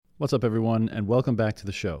What's up, everyone, and welcome back to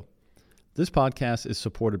the show. This podcast is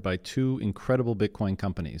supported by two incredible Bitcoin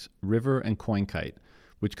companies, River and CoinKite,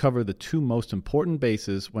 which cover the two most important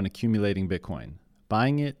bases when accumulating Bitcoin,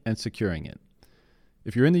 buying it and securing it.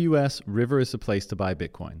 If you're in the US, River is the place to buy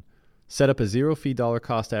Bitcoin. Set up a zero-fee dollar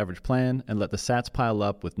cost average plan and let the sats pile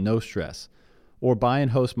up with no stress. Or buy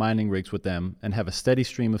and host mining rigs with them and have a steady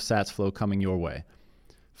stream of sats flow coming your way.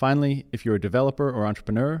 Finally, if you're a developer or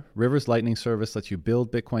entrepreneur, River's Lightning service lets you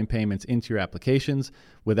build Bitcoin payments into your applications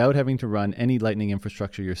without having to run any Lightning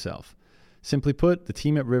infrastructure yourself. Simply put, the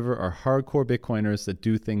team at River are hardcore Bitcoiners that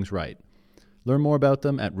do things right. Learn more about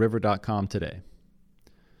them at river.com today.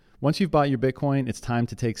 Once you've bought your Bitcoin, it's time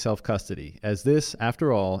to take self-custody, as this,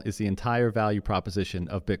 after all, is the entire value proposition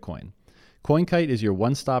of Bitcoin. CoinKite is your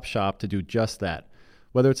one-stop shop to do just that.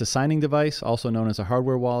 Whether it's a signing device, also known as a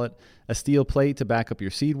hardware wallet, a steel plate to back up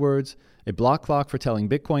your seed words, a block clock for telling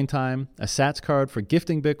Bitcoin time, a sats card for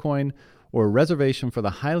gifting Bitcoin, or a reservation for the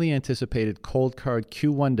highly anticipated Cold Card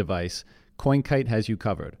Q1 device, CoinKite has you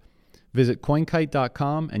covered. Visit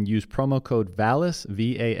coinkite.com and use promo code VALLIS,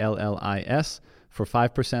 V-A-L-L-I-S, for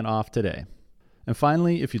 5% off today. And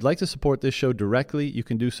finally, if you'd like to support this show directly, you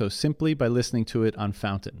can do so simply by listening to it on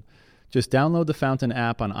Fountain. Just download the Fountain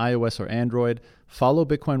app on iOS or Android, follow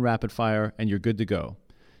Bitcoin Rapid Fire, and you're good to go.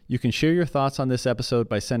 You can share your thoughts on this episode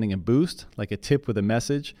by sending a boost, like a tip with a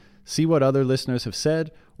message, see what other listeners have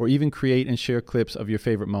said, or even create and share clips of your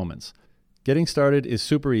favorite moments. Getting started is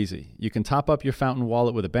super easy. You can top up your Fountain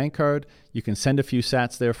wallet with a bank card, you can send a few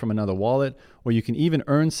sats there from another wallet, or you can even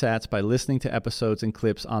earn sats by listening to episodes and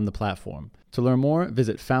clips on the platform. To learn more,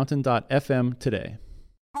 visit fountain.fm today.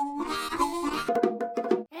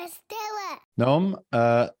 Noam,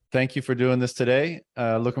 thank you for doing this today.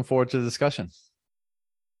 Looking forward to the discussion.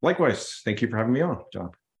 Likewise. Thank you for having me on,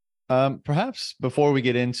 John. Perhaps before we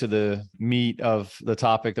get into the meat of the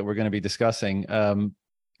topic that we're going to be discussing,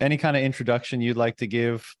 any kind of introduction you'd like to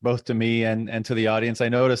give both to me and to the audience? I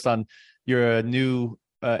noticed you're a new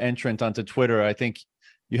entrant onto Twitter. I think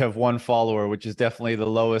you have one follower, which is definitely the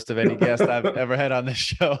lowest of any guest I've ever had on this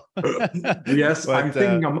show. Yes, but, I'm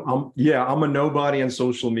thinking I'm a nobody on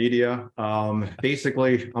social media.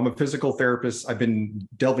 Basically, I'm a physical therapist. I've been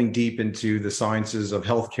delving deep into the sciences of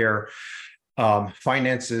healthcare.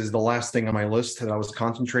 Finance is the last thing on my list that I was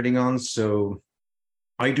concentrating on. So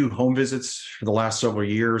I do home visits for the last several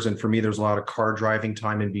years. And for me, there's a lot of car driving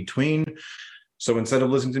time in between. So instead of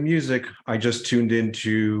listening to music, I just tuned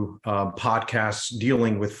into podcasts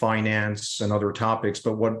dealing with finance and other topics.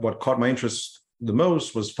 But what caught my interest the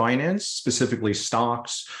most was finance, specifically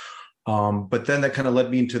stocks. But then that kind of led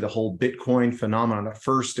me into the whole Bitcoin phenomenon. At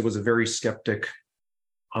first, it was a very skeptic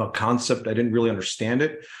concept. I didn't really understand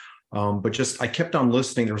it. But just I kept on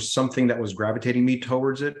listening. There was something that was gravitating me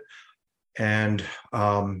towards it. And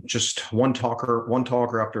just one talker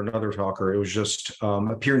after another talker, it was just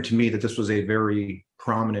appearing to me that this was a very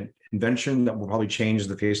prominent invention that will probably change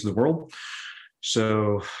the face of the world.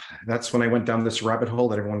 So that's when I went down this rabbit hole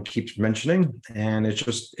that everyone keeps mentioning. And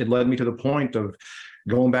it led me to the point of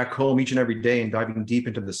going back home each and every day and diving deep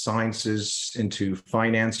into the sciences, into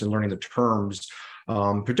finance and learning the terms.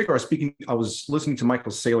 Particularly, I was listening to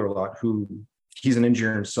Michael Saylor a lot, he's an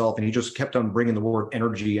engineer himself, and he just kept on bringing the word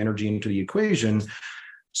energy into the equation.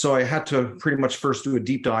 So I had to pretty much first do a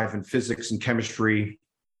deep dive in physics and chemistry,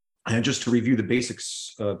 and just to review the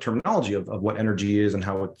basics terminology of what energy is and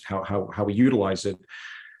how we utilize it.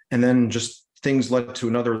 And then just things led to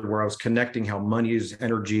another where I was connecting how money is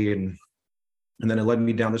energy, and then it led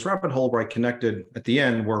me down this rabbit hole where I connected at the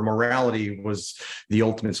end where morality was the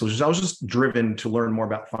ultimate. So I was just driven to learn more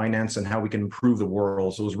about finance and how we can improve the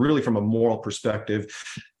world. So it was really from a moral perspective,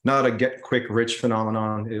 not a get quick rich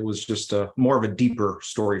phenomenon. It was just more of a deeper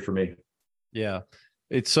story for me. Yeah,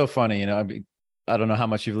 it's so funny. I don't know how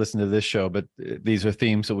much you've listened to this show, but these are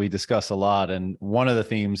themes that we discuss a lot. And one of the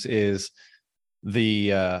themes is the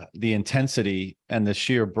intensity and the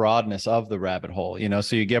sheer broadness of the rabbit hole.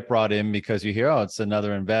 So you get brought in because you hear, oh, it's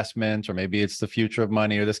another investment, or maybe it's the future of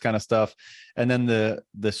money, or this kind of stuff. And then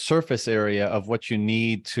the surface area of what you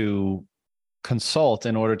need to consult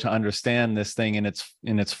in order to understand this thing in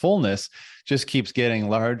its fullness just keeps getting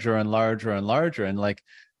larger and larger and larger. And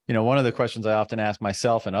one of the questions I often ask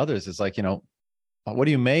myself and others is what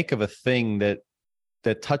do you make of a thing that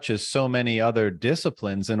touches so many other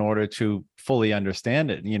disciplines in order to fully understand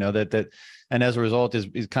it, and as a result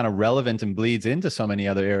is kind of relevant and bleeds into so many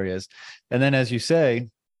other areas. And then, as you say,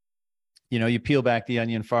 you peel back the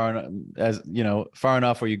onion far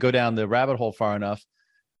enough, or you go down the rabbit hole far enough,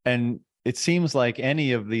 and it seems like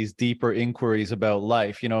any of these deeper inquiries about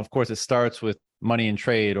life, of course, it starts with money and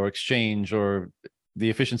trade or exchange or the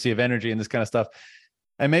efficiency of energy and this kind of stuff.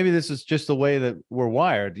 And maybe this is just the way that we're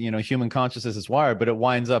wired, human consciousness is wired, but it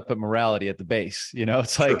winds up at morality at the base.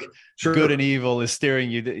 It's like good and evil is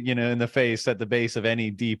staring you, in the face at the base of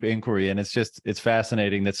any deep inquiry. And it's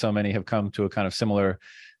fascinating that so many have come to a kind of similar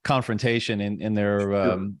confrontation in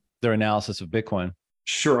their analysis of Bitcoin.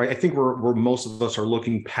 Sure. I think we're most of us are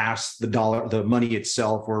looking past the dollar, the money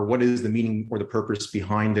itself, or what is the meaning or the purpose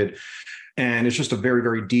behind it. And it's just a very,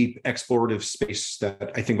 very deep explorative space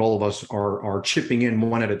that I think all of us are chipping in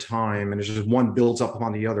one at a time. And it's just one builds up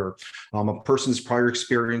upon the other. A person's prior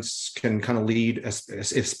experience can kind of lead,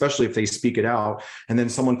 especially if they speak it out, and then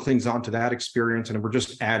someone clings on to that experience. And we're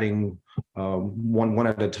just adding one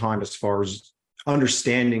at a time as far as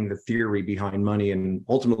understanding the theory behind money and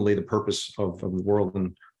ultimately the purpose of the world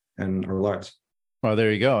and our lives. Well,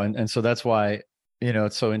 there you go. And so that's why,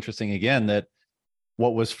 it's so interesting again that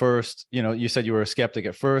what was first, you said you were a skeptic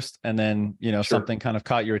at first, and then, something kind of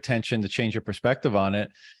caught your attention to change your perspective on it.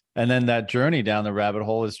 And then that journey down the rabbit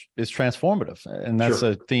hole is transformative. And that's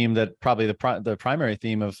a theme that probably the primary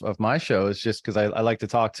theme of my show is just because I like to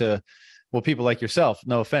talk to, people like yourself,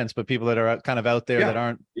 no offense, but people that are kind of out there that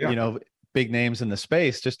aren't, big names in the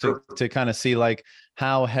space, just to kind of see like,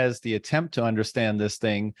 how has the attempt to understand this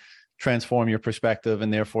thing transform your perspective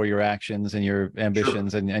and therefore your actions and your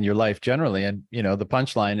ambitions and your life generally. And, the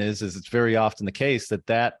punchline is it's very often the case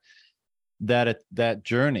that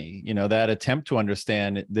journey, that attempt to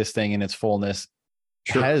understand this thing in its fullness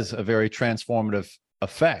has a very transformative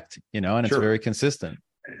effect, and it's very consistent.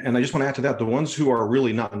 And I just want to add to that, the ones who are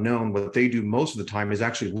really not known, what they do most of the time is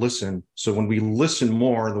actually listen. So when we listen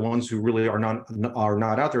more, the ones who really are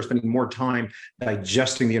not out there spending more time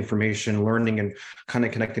digesting the information, learning and kind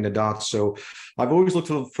of connecting the dots. So I've always looked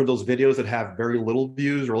for those videos that have very little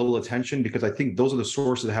views or little attention, because I think those are the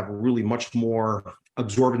sources that have really much more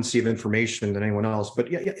absorbency of information than anyone else.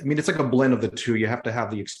 But I mean, it's like a blend of the two. You have to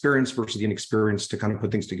have the experience versus the inexperience to kind of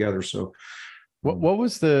put things together. So what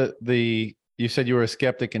was the you said you were a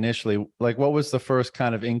skeptic initially. Like, what was the first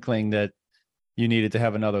kind of inkling that you needed to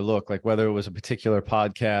have another look? Like, whether it was a particular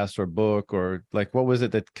podcast or book, or like, what was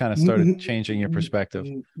it that kind of started changing your perspective?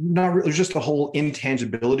 Not really. It was just the whole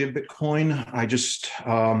intangibility of Bitcoin.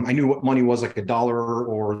 I knew what money was, like a dollar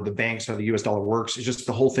or the banks, how the US dollar works. It's just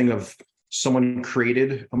the whole thing of someone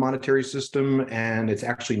created a monetary system and it's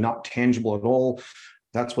actually not tangible at all.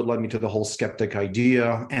 That's what led me to the whole skeptic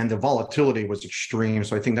idea, and the volatility was extreme.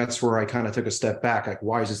 So I think that's where I kind of took a step back. Like,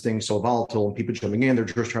 why is this thing so volatile? And people jumping in, they're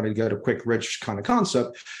just trying to get a quick, rich kind of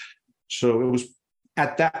concept. So it was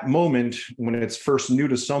at that moment when it's first new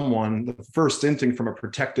to someone, the first instinct from a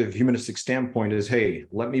protective humanistic standpoint is, hey,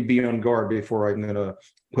 let me be on guard before I'm going to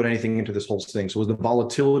put anything into this whole thing. So it was the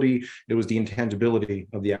volatility, it was the intangibility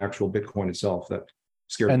of the actual Bitcoin itself that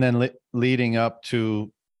scared me. And then leading up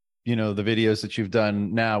to the videos that you've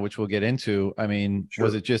done now, which we'll get into, I mean,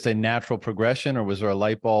 was it just a natural progression, or was there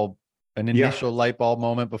an initial light bulb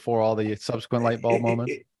moment before all the subsequent light bulb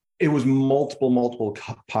moments? It was multiple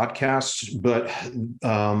podcasts, but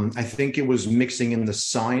I think it was mixing in the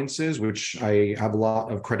sciences, which I have a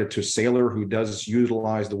lot of credit to Saylor, who does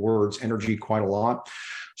utilize the words energy quite a lot.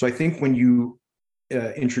 So I think when you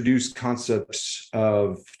introduce concepts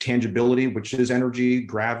of tangibility, which is energy,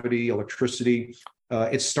 gravity, electricity,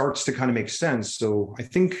 it starts to kind of make sense. So I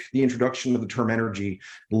think the introduction of the term energy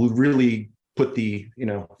will really put the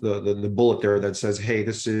bullet there that says, hey,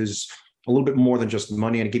 this is a little bit more than just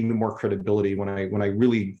money, and it gave me more credibility when I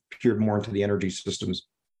really peered more into the energy systems.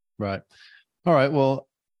 Right. All right. Well,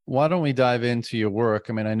 why don't we dive into your work?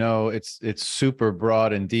 I mean, I know it's super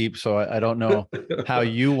broad and deep, so I don't know how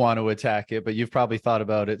you want to attack it, but you've probably thought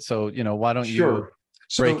about it. So, why don't you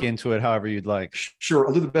break into it however you'd like? Sure.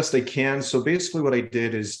 I'll do the best I can. So basically what I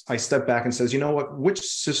did is I stepped back and says, which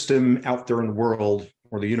system out there in the world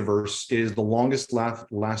or the universe is the longest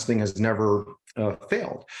lasting, has never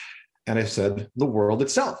failed? And I said, the world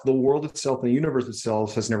itself. The world itself and the universe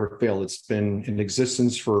itself has never failed. It's been in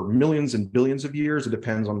existence for millions and billions of years. It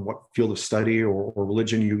depends on what field of study or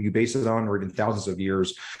religion you base it on, or even thousands of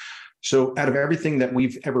years. So out of everything that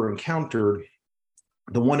we've ever encountered,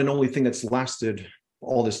 the one and only thing that's lasted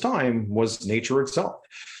all this time was nature itself.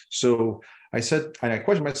 So I said, and I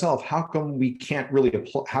questioned myself, how come we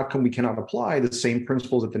cannot apply the same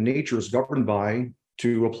principles that the nature is governed by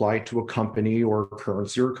to apply to a company or a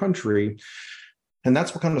currency or a country? And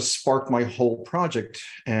that's what kind of sparked my whole project.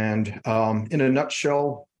 And in a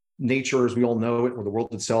nutshell, nature, as we all know it, or the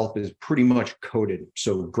world itself, is pretty much coded.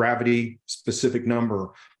 So gravity, specific number;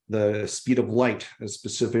 the speed of light, a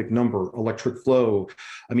specific number; electric flow.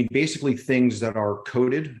 I mean, basically things that are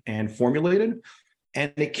coded and formulated.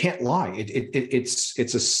 and it can't lie.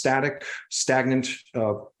 It's a stagnant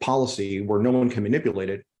policy where no one can manipulate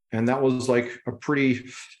it. And that was like a pretty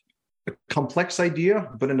complex idea,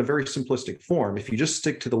 but in a very simplistic form. If you just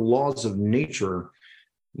stick to the laws of nature,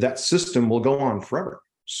 that system will go on forever.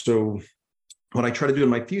 So what I try to do in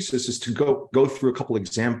my thesis is to go through a couple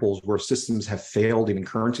examples where systems have failed, even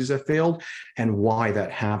currencies have failed, and why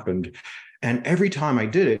that happened. And every time I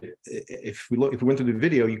did it, if we went through the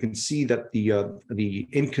video, you can see that the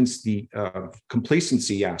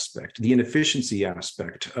complacency aspect, the inefficiency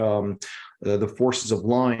aspect, the forces of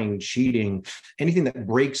lying, cheating, anything that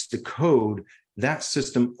breaks the code, that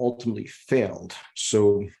system ultimately failed.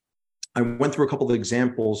 So I went through a couple of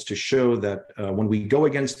examples to show that when we go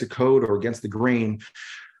against the code or against the grain,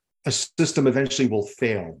 a system eventually will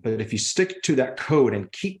fail. But if you stick to that code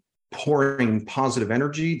and keep pouring positive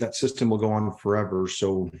energy, that system will go on forever.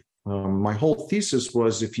 So my whole thesis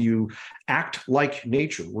was, if you act like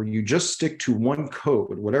nature, where you just stick to one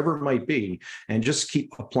code, whatever it might be, and just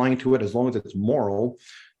keep applying to it as long as it's moral,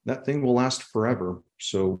 that thing will last forever.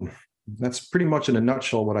 So that's pretty much in a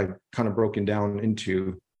nutshell what I've kind of broken down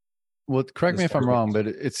into. Well, correct me if I'm wrong, but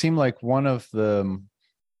it seemed like one of the,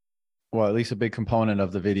 well, at least a big component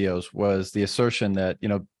of the videos was the assertion that,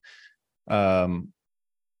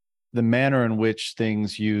 the manner in which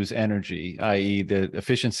things use energy, i.e. the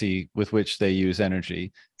efficiency with which they use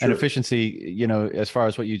energy. Sure. And efficiency, as far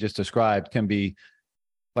as what you just described, can be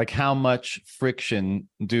like, how much friction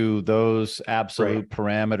do those absolute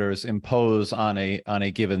parameters impose on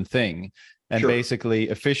a given thing? And basically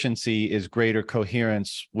efficiency is greater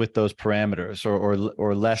coherence with those parameters,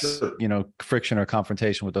 or less, friction or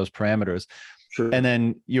confrontation with those parameters. And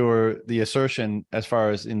then the assertion, as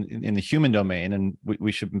far as in the human domain, and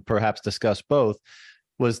we should perhaps discuss both,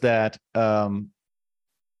 was that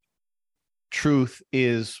truth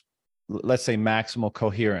is, let's say, maximal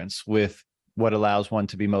coherence with what allows one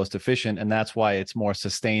to be most efficient, and that's why it's more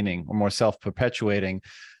sustaining or more self-perpetuating,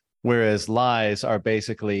 whereas lies are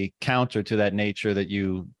basically counter to that nature that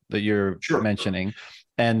you're mentioning.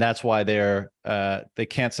 And that's why they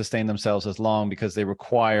can't sustain themselves as long, because they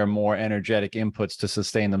require more energetic inputs to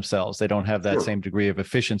sustain themselves. They don't have that same degree of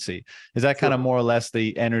efficiency. Is that kind of more or less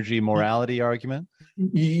the energy morality argument?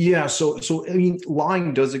 Yeah. So I mean,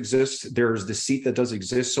 lying does exist. There's deceit that does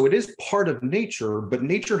exist. So it is part of nature, but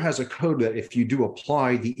nature has a code that if you do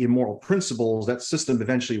apply the immoral principles, that system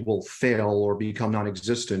eventually will fail or become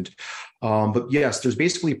non-existent. But yes, there's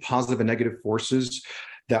basically positive and negative forces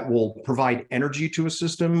that will provide energy to a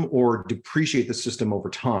system or depreciate the system over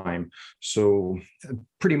time. So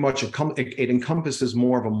pretty much it encompasses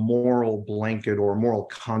more of a moral blanket or moral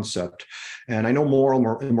concept. And I know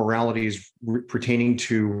moral immorality is pertaining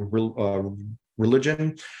to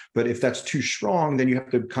religion, but if that's too strong, then you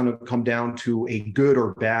have to kind of come down to a good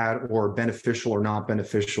or bad or beneficial or not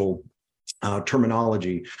beneficial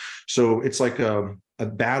terminology. So it's like a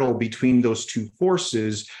battle between those two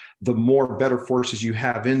forces. The more better forces you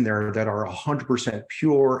have in there that are 100%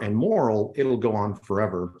 pure and moral, it'll go on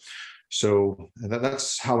forever. So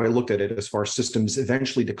that's how I looked at it, as far as systems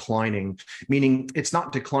eventually declining, meaning it's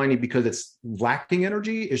not declining because it's lacking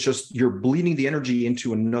energy. It's just you're bleeding the energy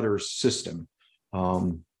into another system.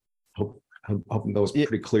 Hoping that was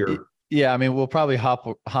pretty clear. Yeah, I mean, we'll probably hop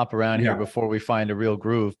around here before we find a real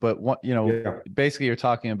groove. But basically, you're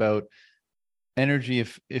talking about energy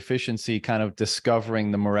efficiency, kind of discovering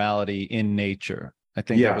the morality in nature. I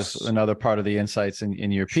think that was another part of the insights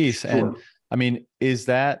in your piece. And I mean,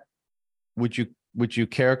 would you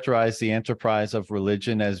characterize the enterprise of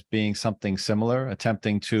religion as being something similar,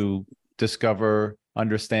 attempting to discover,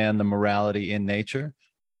 understand the morality in nature?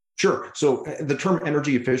 Sure. So the term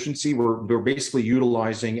energy efficiency, we're basically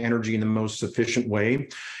utilizing energy in the most efficient way.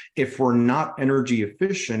 If we're not energy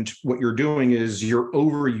efficient, what you're doing is you're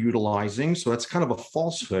overutilizing. So that's kind of a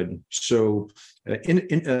falsehood. So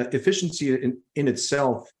efficiency in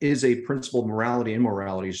itself is a principle of morality and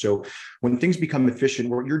immorality. So when things become efficient,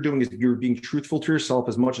 what you're doing is you're being truthful to yourself,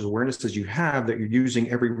 as much as awareness as you have that you're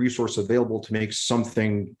using every resource available to make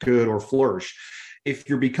something good or flourish. If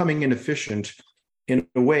you're becoming inefficient, in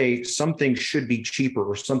a way, something should be cheaper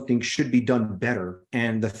or something should be done better.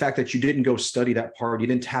 And the fact that you didn't go study that part, you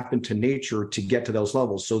didn't tap into nature to get to those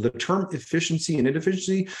levels. So the term efficiency and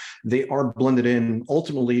inefficiency, they are blended in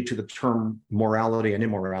ultimately to the term morality and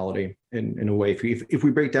immorality in a way, if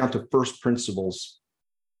we break down to first principles.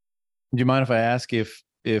 Do you mind if I ask if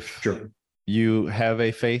Sure. you have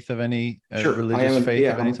a faith of any Sure, religious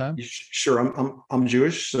faith of any time? Sure, I'm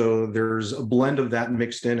Jewish, so there's a blend of that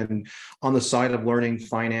mixed in, and on the side of learning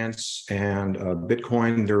finance and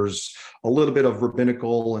Bitcoin, there's a little bit of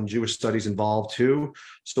rabbinical and Jewish studies involved too.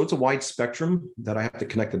 So it's a wide spectrum that I have to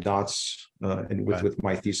connect the dots with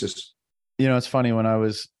my thesis. It's funny, when I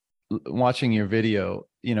was watching your video,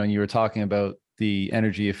 and you were talking about the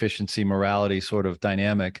energy efficiency morality sort of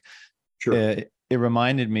dynamic. Sure. It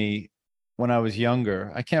reminded me, when I was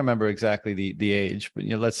younger, I can't remember exactly the age, but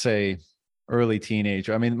let's say early teenage.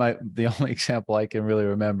 I mean, the only example I can really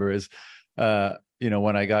remember is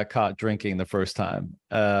when I got caught drinking the first time.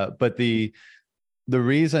 But the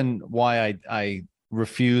reason why I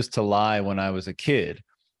refused to lie when I was a kid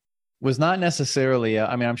was not necessarily,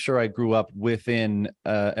 I'm sure I grew up within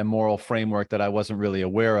a moral framework that I wasn't really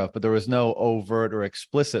aware of, but there was no overt or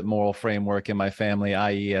explicit moral framework in my family,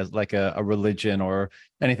 i.e. as like a religion or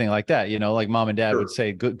anything like that. Like mom and dad would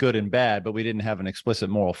say good and bad, but we didn't have an explicit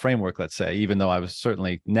moral framework, let's say, even though I was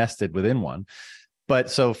certainly nested within one. But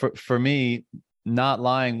so for me, not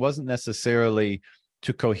lying wasn't necessarily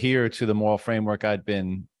to cohere to the moral framework I'd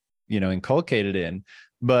been, inculcated in,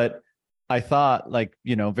 but I thought,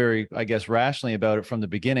 very, I guess, rationally about it from the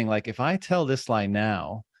beginning. Like, if I tell this lie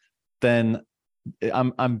now, then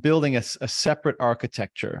I'm building a separate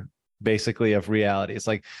architecture, basically, of reality. It's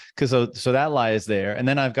like, because so that lie is there, and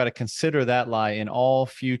then I've got to consider that lie in all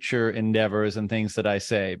future endeavors and things that I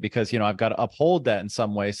say, because I've got to uphold that in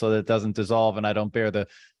some way so that it doesn't dissolve and I don't bear the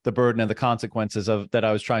burden and the consequences of that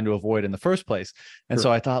I was trying to avoid in the first place. And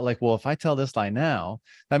so I thought, well, if I tell this lie now,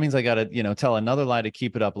 that means I got to tell another lie to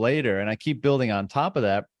keep it up later, and I keep building on top of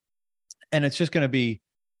that, and it's just going to be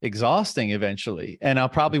exhausting eventually, and I'll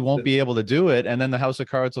probably won't be able to do it, and then the house of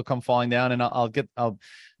cards will come falling down, and I'll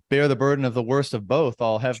bear the burden of the worst of both.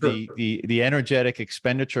 I'll have the energetic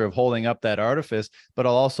expenditure of holding up that artifice, but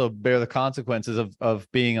I'll also bear the consequences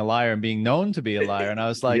of being a liar and being known to be a liar. And I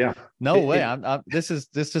was like, no way, this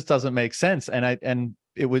just doesn't make sense. And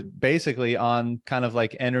it was basically on kind of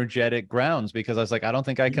like energetic grounds, because I was like, I don't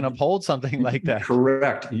think I can uphold something like that.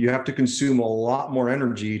 Correct. You have to consume a lot more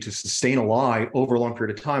energy to sustain a lie over a long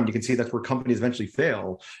period of time. You can see that's where companies eventually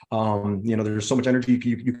fail. There's so much energy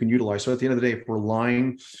you can utilize. So at the end of the day, if we're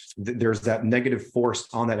lying, there's that negative force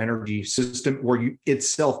on that energy system where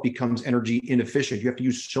itself becomes energy inefficient. You have to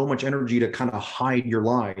use so much energy to kind of hide your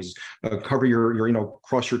lies, cover your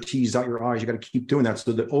cross your T's, dot your I's. You got to keep doing that.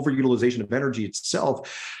 So the overutilization of energy itself,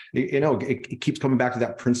 it keeps coming back to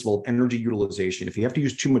that principle of energy utilization. If you have to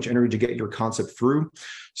use too much energy to get your concept through,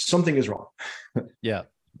 something is wrong. Yeah,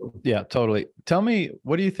 totally. Tell me,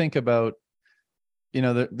 what do you think about,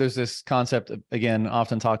 there's this concept, again,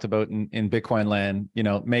 often talked about in Bitcoin land,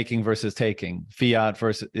 making versus taking. Fiat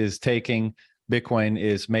versus is taking, Bitcoin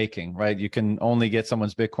is making, right? You can only get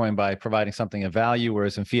someone's Bitcoin by providing something of value,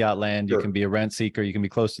 whereas in fiat land, you can be a rent seeker, you can be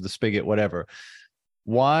close to the spigot, whatever.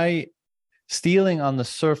 Why stealing on the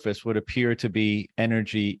surface would appear to be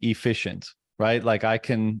energy efficient, right? Like, I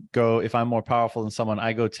can go, if I'm more powerful than someone,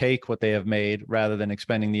 I go take what they have made rather than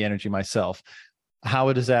expending the energy myself.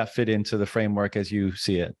 How does that fit into the framework as you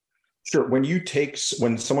see it? Sure.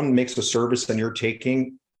 When someone makes a service and you're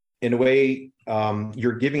taking, in a way,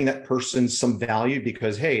 you're giving that person some value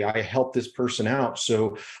because, hey, I helped this person out.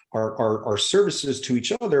 So our services to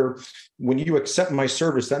each other, when you accept my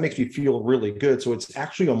service, that makes me feel really good. So it's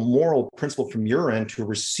actually a moral principle from your end to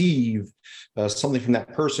receive something from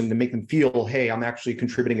that person to make them feel, hey, I'm actually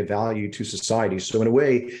contributing a value to society. So in a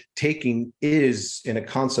way, taking is in a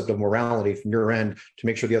concept of morality from your end to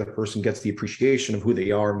make sure the other person gets the appreciation of who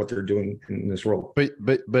they are and what they're doing in this world.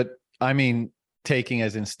 But I mean, taking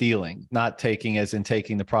as in stealing, not taking as in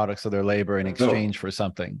taking the products of their labor in exchange for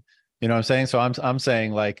something. You know what I'm saying? So I'm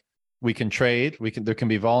saying, like, we can trade, there can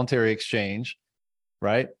be voluntary exchange,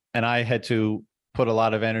 right? And I had to put a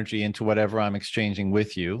lot of energy into whatever I'm exchanging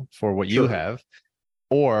with you for what you have,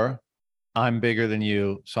 or I'm bigger than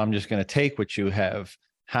you, so I'm just going to take what you have.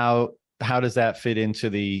 How does that fit into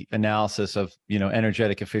the analysis of,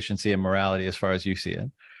 energetic efficiency and morality as far as you see it?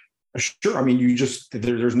 Sure. I mean,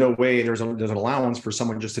 there's no way there's an allowance for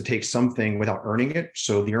someone just to take something without earning it.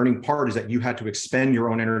 So the earning part is that you had to expend your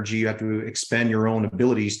own energy, you have to expend your own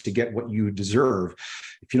abilities to get what you deserve.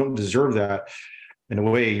 If you don't deserve that, in a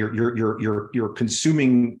way, you're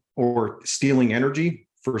consuming or stealing energy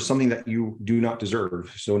for something that you do not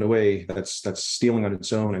deserve. So in a way, that's stealing on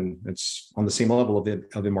its own, and it's on the same level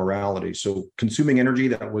of immorality. So consuming energy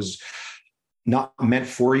that was not meant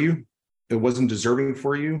for you, it wasn't deserving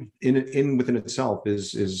for you, within itself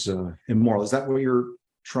is immoral. Is that what you're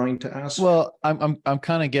trying to ask? Well, I'm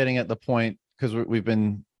kind of getting at the point, because we've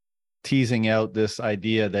been teasing out this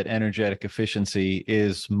idea that energetic efficiency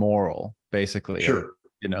is moral, basically. Sure.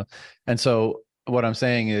 And so what I'm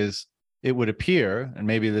saying is, it would appear, and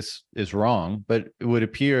maybe this is wrong, but it would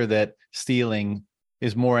appear that stealing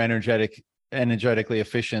is more energetically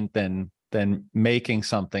efficient than making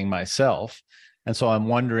something myself. And so I'm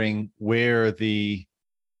wondering where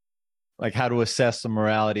how to assess the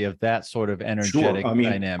morality of that sort of energetic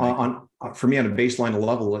dynamic. For me, on a baseline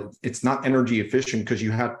level, it's not energy efficient, because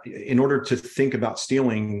in order to think about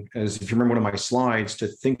stealing, as if you remember one of my slides, to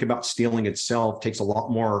think about stealing itself takes a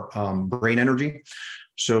lot more brain energy.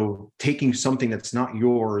 So taking something that's not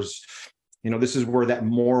yours, this is where that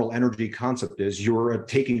moral energy concept is. You're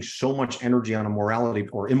taking so much energy on a morality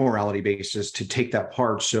or immorality basis to take that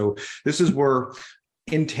part. So this is where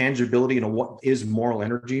intangibility, what is moral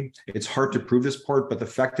energy. It's hard to prove this part, but the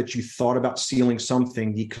fact that you thought about stealing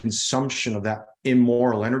something, the consumption of that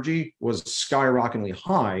immoral energy was skyrocketingly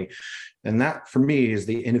high. And that, for me, is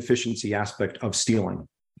the inefficiency aspect of stealing.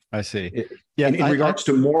 I see. In regards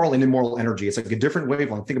to moral and immoral energy, it's like a different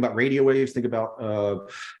wavelength. Think about radio waves, think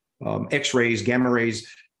about X-rays, gamma rays.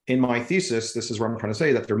 In my thesis, this is what I'm trying to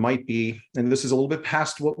say, that there might be, and this is a little bit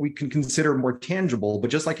past what we can consider more tangible, but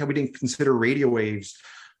just like how we didn't consider radio waves,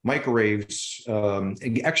 microwaves,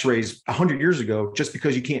 X-rays 100 years ago, just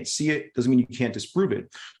because you can't see it doesn't mean you can't disprove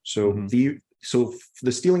it. So the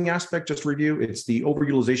stealing aspect, just to review, it's the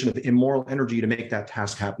overutilization of the immoral energy to make that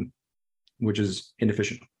task happen, which is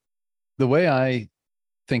inefficient. The way I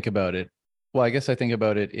think about it, well, I guess I think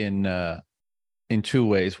about it in two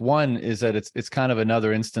ways. One is that it's kind of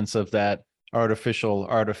another instance of that artificial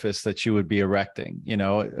artifice that you would be erecting,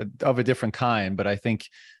 of a different kind. But I think,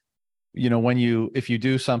 if you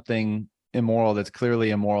do something immoral that's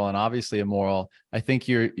clearly immoral and obviously immoral, I think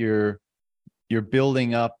you're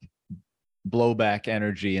building up blowback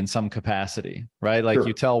energy in some capacity, right? Like, sure,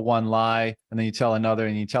 you tell one lie and then you tell another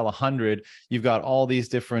and you tell 100, you've got all these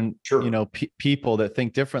different, sure, people that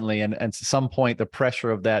think differently. And at some point, the pressure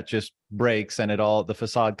of that just breaks and the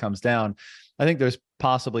facade comes down. I think there's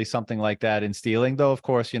possibly something like that in stealing, though. Of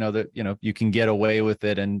course, you can get away with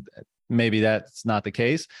it, and maybe that's not the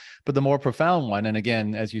case. But the more profound one, and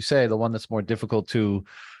again, as you say, the one that's more difficult to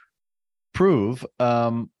prove,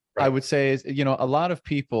 I would say is, a lot of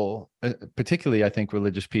people, particularly I think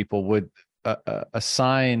religious people, would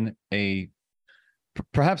assign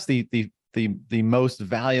perhaps the most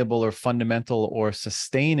valuable or fundamental or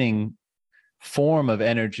sustaining form of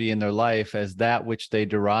energy in their life as that which they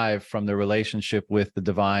derive from their relationship with the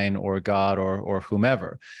divine or God or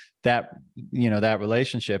whomever, that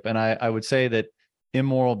relationship. And I would say that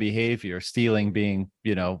immoral behavior, stealing being,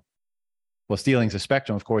 well, stealing's a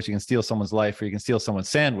spectrum. Of course, you can steal someone's life or you can steal someone's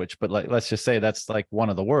sandwich, but let's just say that's like one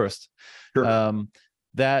of the worst. Sure.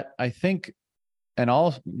 That I think, and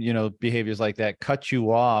all, behaviors like that cut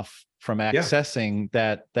you off from accessing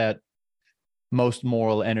that most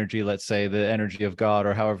moral energy, let's say the energy of God,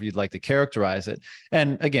 or however you'd like to characterize it.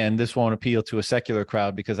 And again, this won't appeal to a secular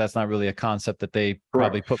crowd because that's not really a concept that they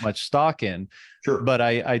probably put much stock in. Sure. But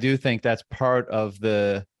I do think that's part of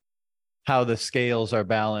how the scales are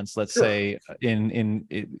balanced, let's say,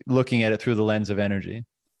 in looking at it through the lens of energy.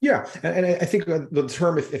 Yeah. And I think the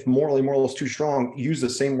term, if moral, immoral is too strong, use the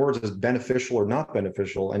same words as beneficial or not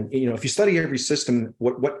beneficial. And, if you study every system,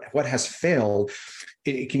 what has failed,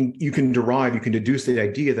 you can deduce the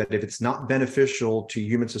idea that if it's not beneficial to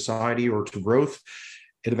human society or to growth,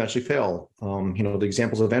 it eventually fail. The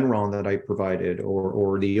examples of Enron that I provided,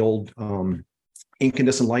 or the old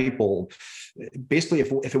incandescent light bulb, basically,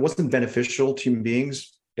 if it wasn't beneficial to human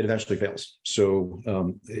beings, it eventually fails. So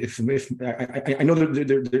if I know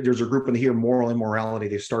that there's a group in here, moral immorality,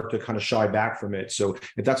 they start to kind of shy back from it. So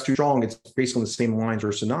if that's too strong, it's basically on the same lines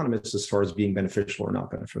or synonymous as far as being beneficial or not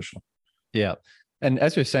beneficial. Yeah. And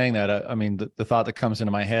as you're saying that, the thought that comes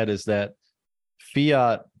into my head is that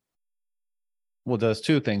fiat, does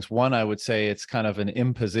two things. One, I would say it's kind of an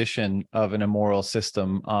imposition of an immoral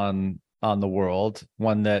system on the world,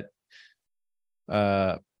 one that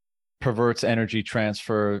perverts energy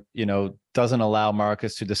transfer, doesn't allow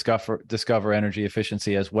markets to discover energy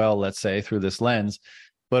efficiency as well, let's say, through this lens,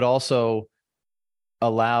 but also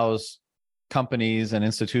allows companies and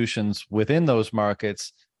institutions within those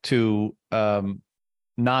markets to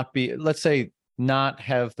not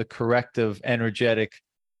have the corrective energetic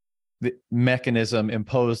mechanism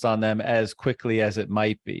imposed on them as quickly as it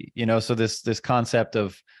might be. So this concept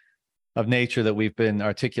of nature that we've been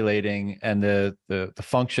articulating, and the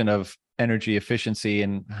function of energy efficiency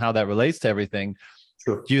and how that relates to everything.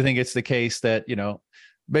 Sure. Do you think it's the case that,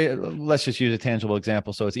 let's just use a tangible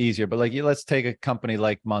example so it's easier, but let's take a company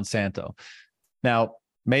like Monsanto. Now,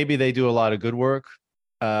 maybe they do a lot of good work,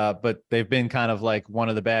 but they've been kind of like one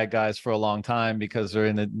of the bad guys for a long time because they're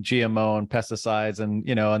in the GMO and pesticides, and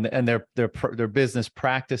and their business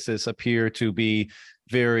practices appear to be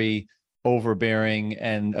very overbearing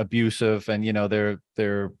and abusive, and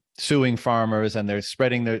they're suing farmers, and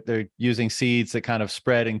they're using seeds that kind of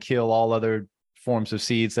spread and kill all other forms of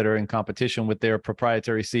seeds that are in competition with their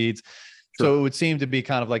proprietary seeds. Sure. So it would seem to be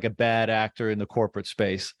kind of like a bad actor in the corporate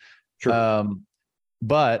space. Sure.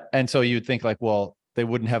 And so you'd think like, well, they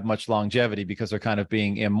wouldn't have much longevity because they're kind of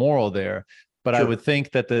being immoral there. But Sure. I would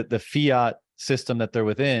think that the fiat system that they're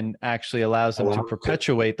within actually allows them to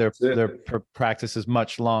perpetuate their practices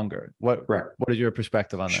much longer. What is your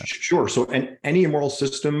perspective on that? Sure. So any immoral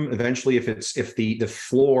system, eventually, if the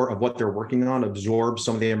floor of what they're working on absorbs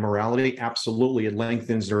some of the immorality, absolutely, it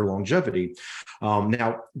lengthens their longevity.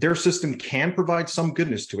 Now, their system can provide some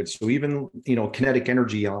goodness to it. So even kinetic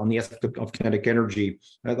energy, on the aspect of kinetic energy,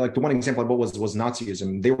 like the one example I brought was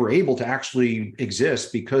Nazism. They were able to actually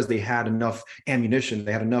exist because they had enough ammunition,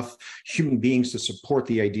 they had enough human beings to support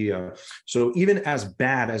the idea. So even as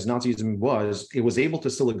bad as Nazism was, it was able to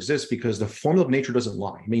still exist because the formula of nature doesn't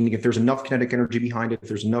lie. Meaning, if there's enough kinetic energy behind it, if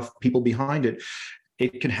there's enough people behind it,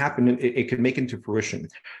 it can happen. It can make into fruition.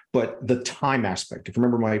 But the time aspect, if you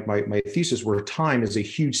remember my thesis, where time is a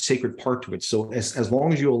huge sacred part to it. So as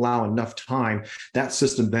long as you allow enough time, that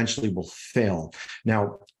system eventually will fail.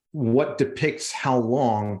 Now, what depicts how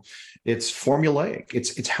long? It's formulaic.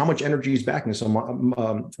 It's how much energy is backing. So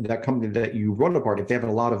that company that you wrote apart, if they have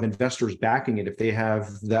a lot of investors backing it, if they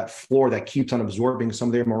have that floor that keeps on absorbing some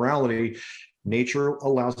of their morality, nature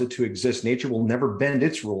allows it to exist. Nature will never bend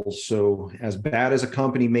its rules. So as bad as a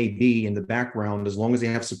company may be in the background, as long as they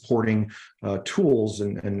have supporting tools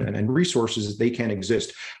and resources, they can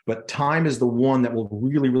exist. But time is the one that will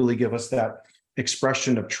really, really give us that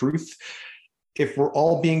expression of truth. If we're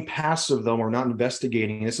all being passive, though, we're not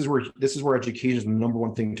investigating. This is where education is the number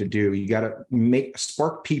one thing to do. You got to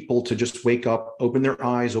spark people to just wake up, open their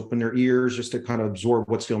eyes, open their ears, just to kind of absorb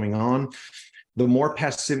what's going on. The more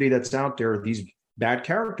passivity that's out there, these bad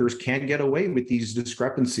characters can get away with these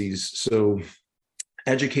discrepancies. So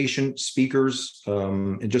education, speakers,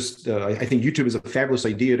 and just I think YouTube is a fabulous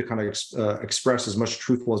idea to kind of express as much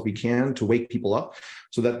truthful as we can to wake people up,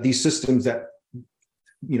 so that these systems that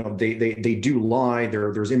they do lie,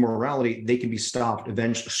 there's immorality, they can be stopped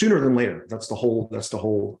eventually, sooner than later. That's the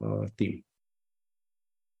whole theme.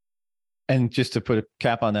 And just to put a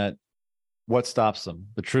cap on that, what stops them?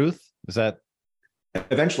 The truth? Is that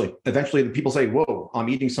eventually the people say, whoa, I'm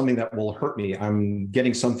eating something that will hurt me, I'm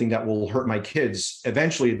getting something that will hurt my kids.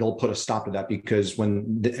 Eventually they'll put a stop to that, because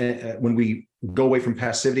when we go away from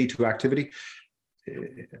passivity to activity,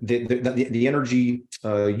 the energy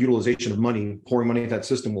utilization of money, pouring money into that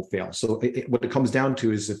system, will fail. So what it comes down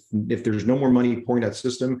to is if there's no more money pouring that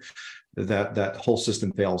system, that whole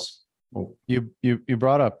system fails. You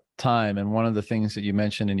brought up time, and one of the things that you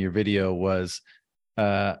mentioned in your video was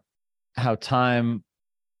how time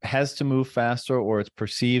has to move faster, or it's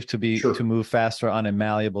perceived to be to move faster on a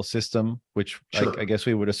malleable system, which I guess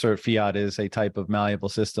we would assert fiat is a type of malleable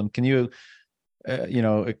system. Can you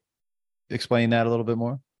explain that a little bit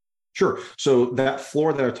more? Sure. So that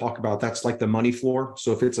floor that I talk about, that's like the money floor.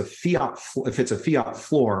 So if it's a fiat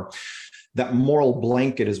floor, that moral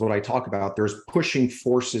blanket is what I talk about. There's pushing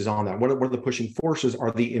forces on that. What are the pushing forces?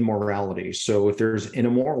 Are the immorality. So if there's an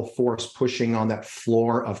immoral force pushing on that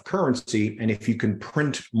floor of currency, and if you can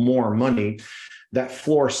print more money, that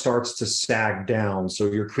floor starts to sag down. So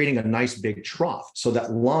you're creating a nice big trough. So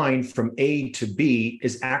that line from A to B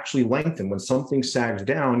is actually lengthened. When something sags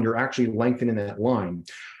down, you're actually lengthening that line.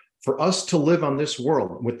 For us to live on this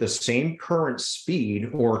world with the same current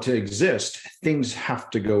speed, or to exist, things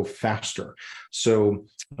have to go faster. So,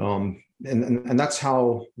 and that's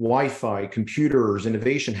how Wi-Fi, computers,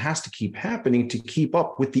 innovation has to keep happening to keep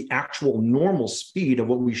up with the actual normal speed of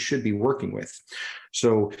what we should be working with.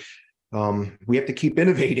 So we have to keep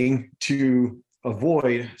innovating to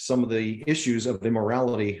avoid some of the issues of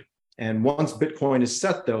immorality. And once Bitcoin is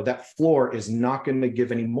set, though, that floor is not going to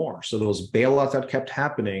give any more. So those bailouts that kept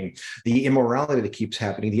happening, the immorality that keeps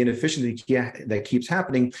happening, the inefficiency that keeps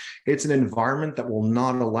happening, it's an environment that will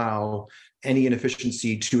not allow any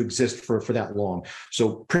inefficiency to exist for that long.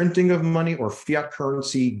 So printing of money or fiat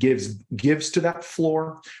currency gives to that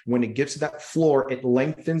floor. When it gives to that floor, it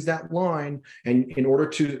lengthens that line. And in order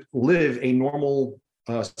to live a normal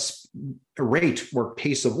rate or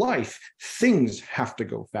pace of life, things have to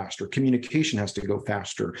go faster. Communication has to go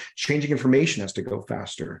faster. Changing information has to go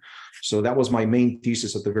faster. So that was my main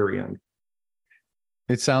thesis at the very end.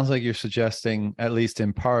 It sounds like you're suggesting, at least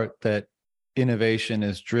in part, that innovation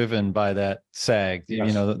is driven by that sag,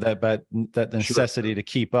 Yes. that necessity Sure. to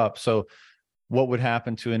keep up. So what would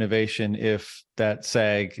happen to innovation if that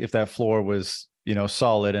floor was,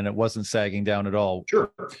 solid and it wasn't sagging down at all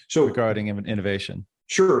Sure. So regarding innovation?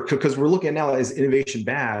 sure, because we're looking at now as innovation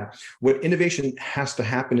bad. What innovation has to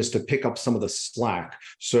happen is to pick up some of the slack.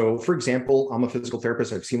 So, for example, I'm a physical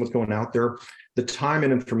therapist. I've seen what's going out there. The time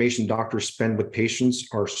and information doctors spend with patients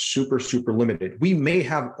are super, super limited. We may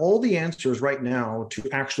have all the answers right now to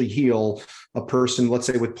actually heal a person, let's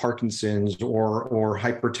say with Parkinson's or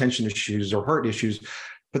hypertension issues or heart issues.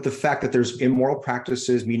 But the fact that there's immoral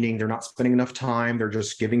practices, meaning they're not spending enough time, they're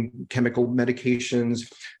just giving chemical medications.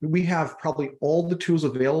 We have probably all the tools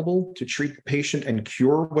available to treat the patient and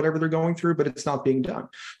cure whatever they're going through, but it's not being done.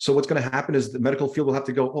 So what's going to happen is the medical field will have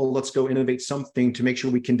to go, oh, let's go innovate something to make sure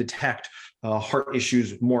we can detect heart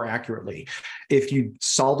issues more accurately. If you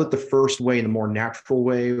solve it the first way, in the more natural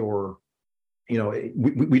way, or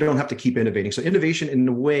we don't have to keep innovating. So innovation in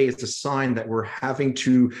a way is a sign that we're having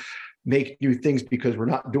to make new things because we're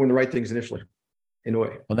not doing the right things initially, in a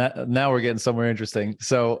way. Well, now we're getting somewhere interesting.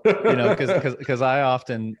 So, because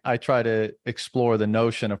I try to explore the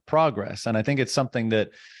notion of progress, and I think it's something that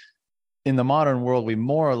in the modern world we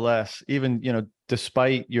more or less, even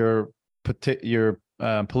despite your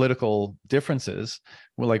political differences,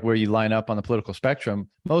 like where you line up on the political spectrum,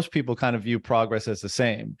 most people kind of view progress as the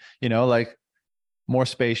same. Like more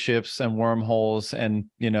spaceships and wormholes and,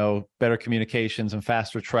 better communications and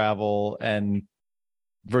faster travel and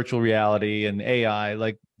virtual reality and AI.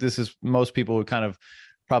 Like most people would kind of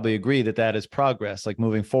probably agree that is progress, like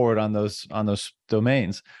moving forward on those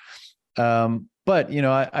domains. But,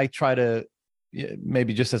 I try to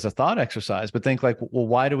maybe just as a thought exercise, but think like, well,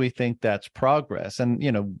 why do we think that's progress? And,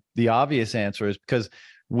 the obvious answer is because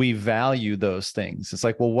we value those things. It's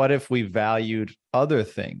like, well, what if we valued other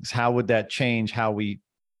things? How would that change how we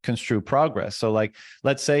construe progress? So like,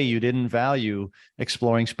 let's say you didn't value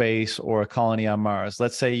exploring space or a colony on Mars.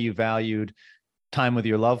 Let's say you valued time with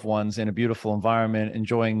your loved ones in a beautiful environment,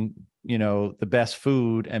 enjoying, the best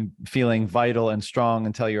food and feeling vital and strong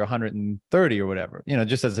until you're 130 or whatever,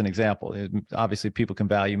 just as an example. Obviously people can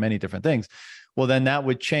value many different things. Well, then that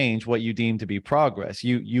would change what you deem to be progress.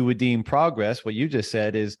 You would deem progress, what you just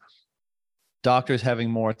said, is doctors having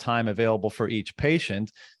more time available for each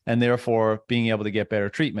patient and therefore being able to get better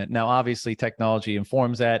treatment. Now, obviously technology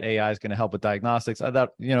informs that. AI is going to help with diagnostics.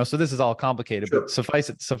 So this is all complicated, sure. But suffice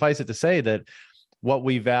it to say that what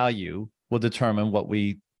we value will determine what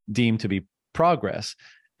we deem to be progress.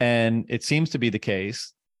 And it seems to be the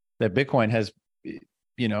case that Bitcoin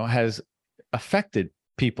has affected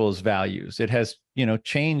people's values. It has,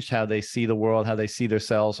 changed how they see the world, how they see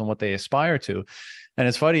themselves and what they aspire to. And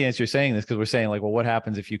it's funny as you're saying this, because we're saying like, well, what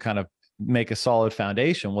happens if you kind of make a solid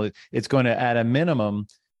foundation? Well, it's going to, at a minimum,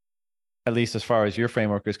 at least as far as your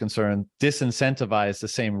framework is concerned, disincentivize the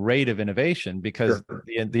same rate of innovation, because sure.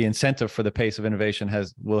 the incentive for the pace of innovation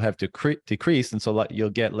will have to decrease. And so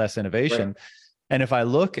you'll get less innovation. Right. And if I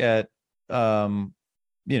look at,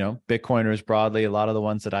 Bitcoiners broadly, a lot of the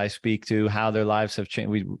ones that I speak to, how their lives have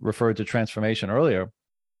changed, we referred to transformation earlier.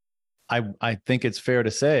 I think it's fair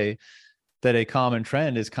to say that a common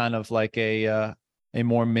trend is kind of like a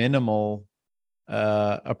more minimal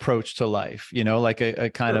approach to life, like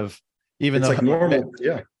a kind sure. of, even it's though like normal,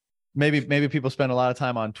 yeah. Maybe people spend a lot of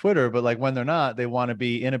time on Twitter, but like when they're not, they want to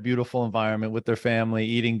be in a beautiful environment with their family,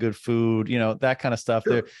 eating good food, that kind of stuff.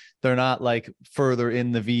 Sure. They're not like further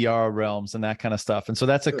in the VR realms and that kind of stuff. And so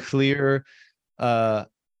that's a clear, well,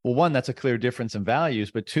 one, that's a clear difference in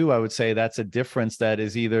values, but two, I would say that's a difference that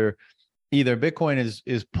is either Bitcoin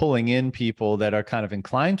is pulling in people that are kind of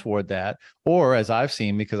inclined toward that, or as I've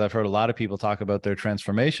seen, because I've heard a lot of people talk about their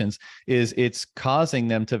transformations, is it's causing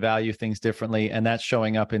them to value things differently. And that's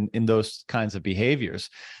showing up in those kinds of behaviors.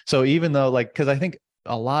 So even though because I think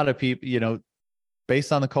a lot of people,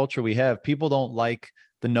 based on the culture we have, people don't like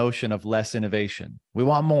the notion of less innovation. We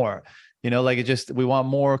want more, we want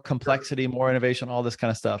more complexity, more innovation, all this kind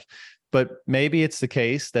of stuff. But maybe it's the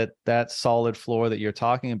case that solid floor that you're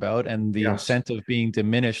talking about and the yes. incentive being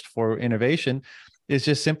diminished for innovation is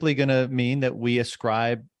just simply going to mean that we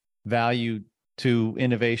ascribe value to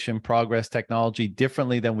innovation, progress, technology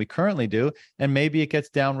differently than we currently do. And maybe it gets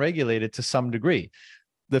downregulated to some degree.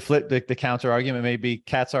 The counter argument may be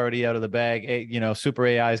cat's already out of the bag. Super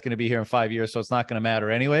AI is going to be here in 5 years, so it's not going to matter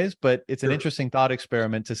anyways. But it's an interesting thought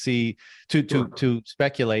experiment to see, to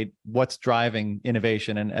speculate what's driving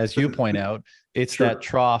innovation. And as you point out, it's that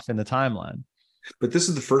trough in the timeline. But this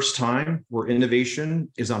is the first time where innovation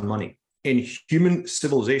is on money. in human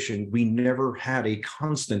civilization, we never had a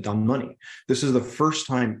constant on money. This is the first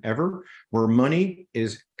time ever where money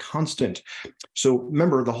is constant. So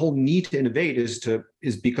remember, the whole need to innovate is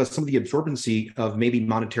because some of the absorbency of maybe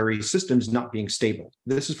monetary systems not being stable.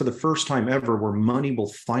 This is for the first time ever where money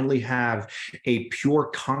will finally have a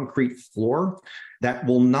pure concrete floor that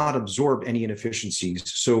will not absorb any inefficiencies.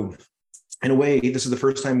 So in a way, this is the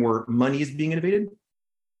first time where money is being innovated,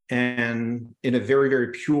 and in a very,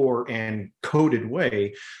 very pure and coded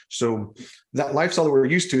way. So that lifestyle that we're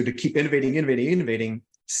used to keep innovating,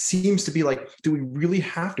 seems to be like, do we really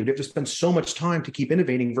have to? Do we have to spend so much time to keep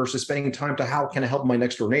innovating versus spending time to how can I help my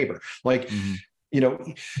next door neighbor? Like,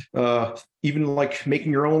 even like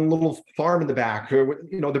making your own little farm in the back, or,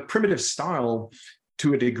 the primitive style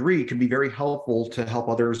to a degree can be very helpful to help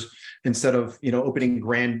others instead of, opening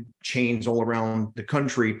grand chains all around the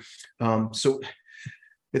country. So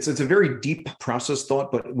it's a very deep process thought,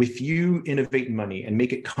 but if you innovate money and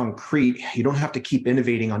make it concrete, you don't have to keep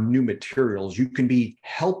innovating on new materials. You can be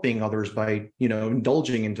helping others by,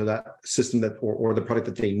 indulging into that system that or the product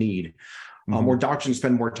that they need. Or doctors can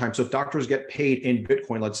spend more time. So if doctors get paid in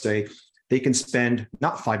Bitcoin, let's say, they can spend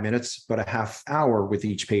not 5 minutes, but a half hour with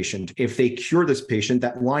each patient. If they cure this patient,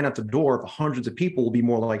 that line at the door of hundreds of people will be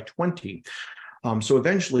more like 20. So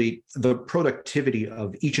eventually, the productivity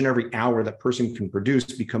of each and every hour that person can produce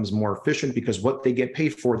becomes more efficient because what they get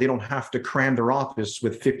paid for, they don't have to cram their office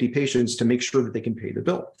with 50 patients to make sure that they can pay the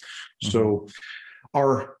bill. So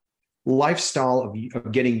our lifestyle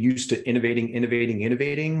of getting used to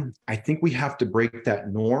innovating, I think we have to break that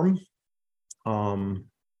norm.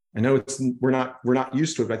 I know we're not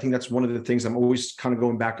used to it, but I think that's one of the things I'm always kind of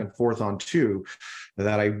going back and forth on too,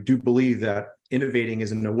 that I do believe that innovating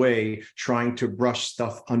is in a way trying to brush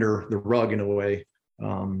stuff under the rug in a way.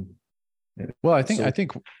 Well, I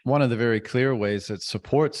think one of the very clear ways that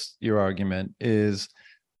supports your argument is,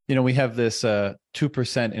 we have this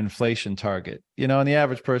 2% inflation target, and the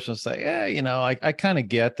average person will say, I kind of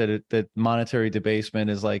get that monetary debasement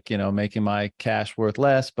is like, making my cash worth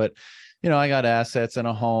less, but I got assets and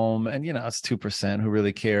a home, and it's 2%. Who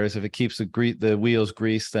really cares? If it keeps the wheels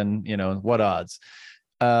greased, then what odds?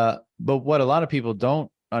 But what a lot of people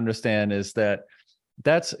don't understand is that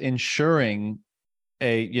that's ensuring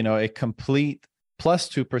a complete plus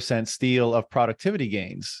 2% steal of productivity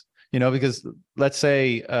gains. Because let's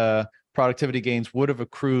say productivity gains would have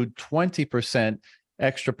accrued 20%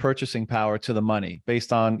 extra purchasing power to the money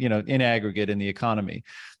based on in aggregate in the economy.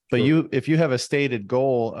 But if you have a stated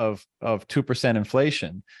goal of 2%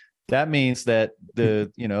 inflation, that means that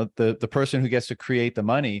the person who gets to create the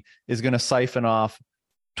money is going to siphon off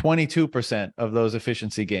 22% of those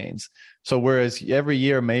efficiency gains. So whereas every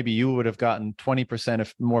year maybe you would have gotten 20%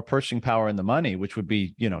 of more purchasing power in the money, which would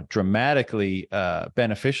be dramatically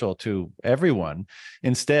beneficial to everyone,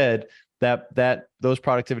 instead that those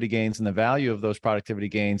productivity gains and the value of those productivity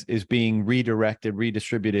gains is being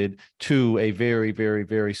redistributed to a very, very,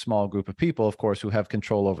 very small group of people, of course, who have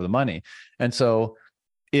control over the money. And so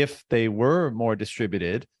if they were more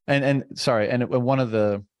distributed, and one of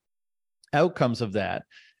the outcomes of that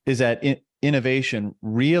is that innovation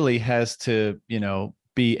really has to,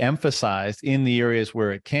 be emphasized in the areas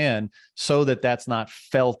where it can, so that that's not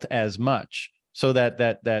felt as much, so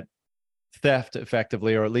that theft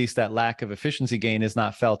effectively, or at least that lack of efficiency gain, is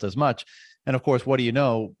not felt as much. And of course, what do you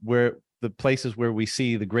know, where the places where we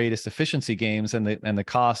see the greatest efficiency gains and the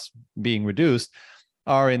costs being reduced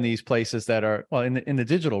are in these places that are, well, in the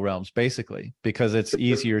digital realms, basically, because it's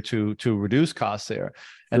easier to reduce costs there.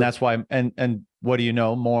 And that's why, and what do you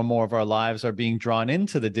know, more and more of our lives are being drawn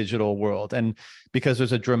into the digital world, and because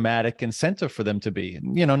there's a dramatic incentive for them to be,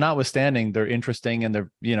 notwithstanding they're interesting and they're,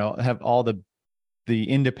 have all the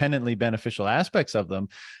independently beneficial aspects of them,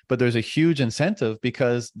 but there's a huge incentive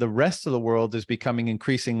because the rest of the world is becoming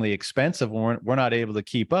increasingly expensive when we're not able to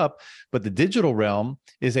keep up, but the digital realm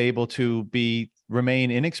is able to remain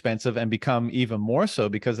inexpensive and become even more so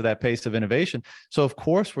because of that pace of innovation. So of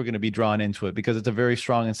course we're going to be drawn into it because it's a very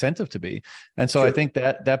strong incentive to be. And so I think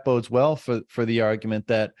that bodes well for the argument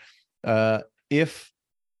that if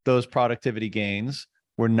those productivity gains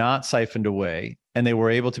were not siphoned away and they were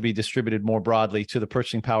able to be distributed more broadly to the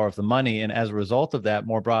purchasing power of the money, and as a result of that,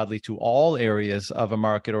 more broadly to all areas of a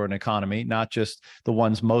market or an economy, not just the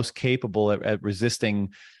ones most capable at resisting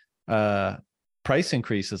price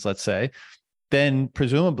increases, let's say, then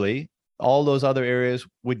presumably all those other areas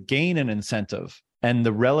would gain an incentive, and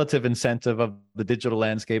the relative incentive of the digital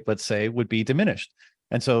landscape, let's say, would be diminished.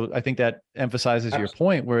 And so I think that emphasizes your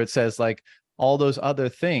point where it says, like, all those other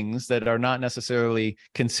things that are not necessarily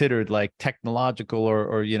considered like technological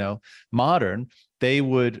or modern, they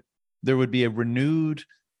would there would be a renewed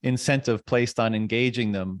incentive placed on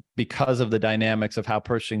engaging them because of the dynamics of how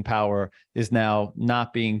purchasing power is now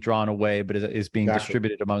not being drawn away, but is being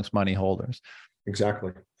distributed amongst money holders.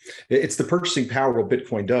 Exactly. It's the purchasing power what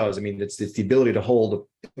Bitcoin does. I mean, it's the ability to hold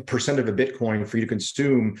a percent of a Bitcoin for you to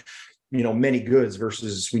consume, many goods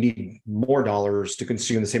versus we need more dollars to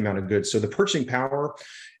consume the same amount of goods. So the purchasing power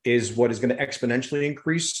is what is going to exponentially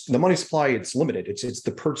increase. The money supply, it's limited. It's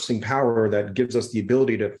the purchasing power that gives us the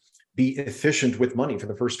ability to be efficient with money for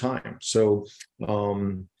the first time. So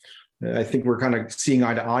I think we're kind of seeing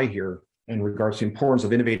eye to eye here in regards to the importance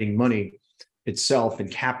of innovating money itself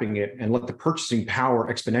and capping it and let the purchasing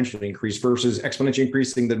power exponentially increase versus exponentially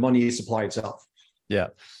increasing the money supply itself. Yeah.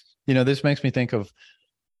 This makes me think of,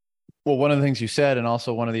 well, one of the things you said, and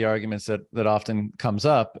also one of the arguments that often comes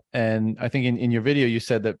up. And I think in your video, you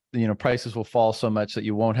said that, prices will fall so much that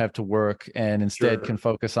you won't have to work and instead can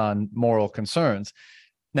focus on moral concerns.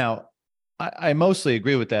 Now, I mostly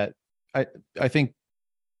agree with that. I think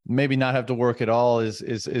maybe not have to work at all is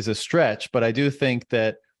a stretch, but I do think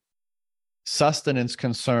that sustenance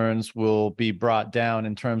concerns will be brought down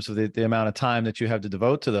in terms of the amount of time that you have to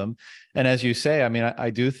devote to them. And as you say, I mean, I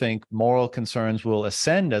do think moral concerns will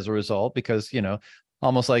ascend as a result because,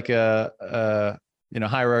 almost like a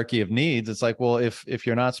hierarchy of needs. It's like, well, if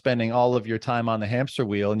you're not spending all of your time on the hamster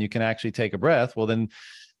wheel and you can actually take a breath, well, then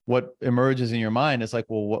what emerges in your mind is like,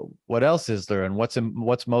 well, what else is there? And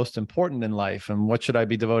what's most important in life? And what should I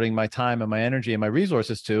be devoting my time and my energy and my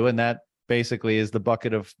resources to? And that basically is the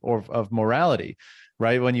bucket of morality,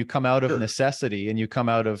 right? When you come out of necessity and you come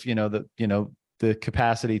out of, the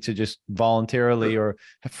capacity to just voluntarily or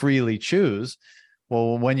freely choose.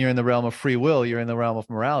 Well, when you're in the realm of free will, you're in the realm of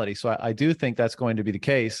morality. So I do think that's going to be the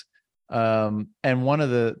case. And one of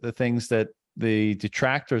the things that the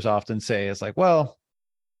detractors often say is like, well,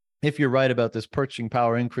 if you're right about this purchasing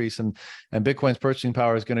power increase and Bitcoin's purchasing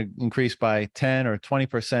power is going to increase by 10 or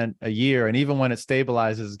 20% a year. And even when it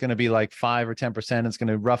stabilizes, it's going to be like 5 or 10%. It's going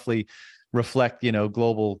to roughly reflect,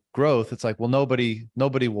 global growth. It's like, well, nobody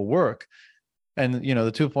will work. And,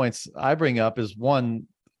 the 2 points I bring up is one,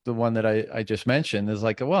 the one that I just mentioned is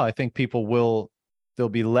like, well, I think there'll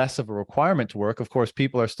be less of a requirement to work. Of course,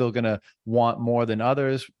 people are still going to want more than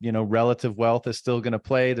others. Relative wealth is still going to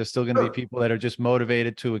play. There's still going to be people that are just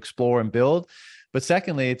motivated to explore and build. But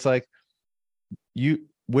secondly, it's like,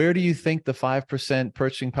 where do you think the 5%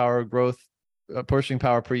 purchasing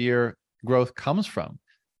power per year growth comes from?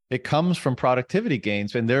 It comes from productivity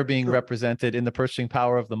gains, and they're being represented in the purchasing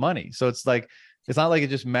power of the money. So it's like, it's not like it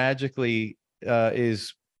just magically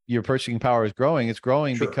is your purchasing power is growing. It's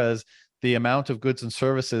growing because the amount of goods and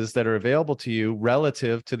services that are available to you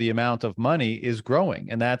relative to the amount of money is growing.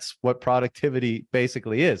 And that's what productivity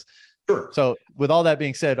basically is. Sure. So with all that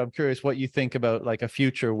being said, I'm curious what you think about like a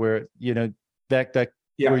future where, that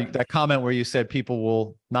comment where you said people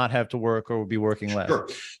will not have to work or will be working less. Sure.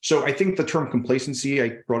 So I think the term complacency,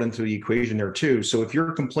 I brought into the equation there too. So if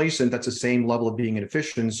you're complacent, that's the same level of being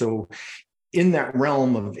inefficient. So in that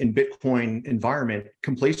realm in Bitcoin environment,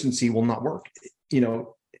 complacency will not work.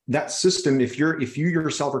 That system, if you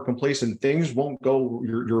yourself are complacent, things won't go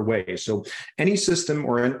your way. So any system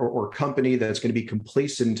or company that's going to be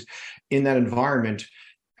complacent in that environment,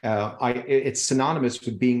 it's synonymous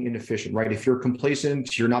with being inefficient, right? If you're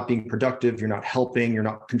complacent, you're not being productive, you're not helping, you're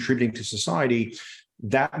not contributing to society.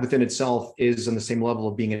 That within itself is on the same level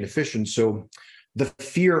of being inefficient. So the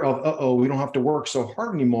fear of, we don't have to work so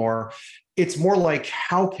hard anymore. It's more like,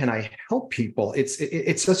 how can I help people?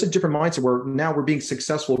 It's such a different mindset where now we're being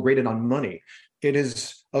successful graded on money. It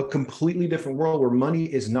is a completely different world where money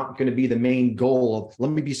is not going to be the main goal of,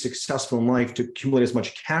 let me be successful in life to accumulate as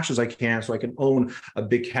much cash as I can so I can own a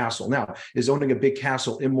big castle. Now, is owning a big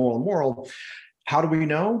castle immoral and moral? How do we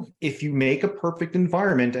know? If you make a perfect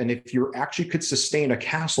environment and if you actually could sustain a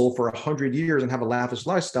castle for 100 years and have a lavish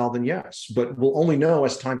lifestyle, then yes, but we'll only know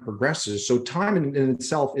as time progresses. So time in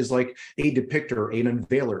itself is like a depictor, an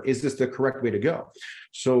unveiler. Is this the correct way to go?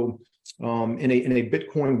 So in a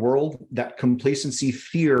Bitcoin world, that complacency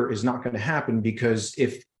fear is not going to happen, because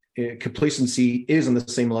if complacency is on the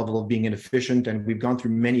same level of being inefficient, and we've gone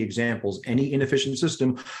through many examples, any inefficient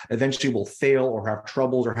system eventually will fail or have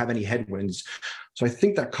troubles or have any headwinds. So I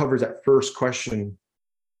think that covers that first question.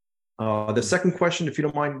 The second question, if you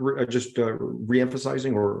don't mind just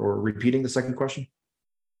re-emphasizing or repeating the second question,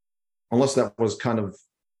 unless that was kind of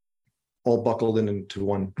all buckled into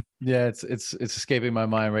one. Yeah, it's escaping my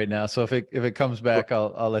mind right now. So if it comes back,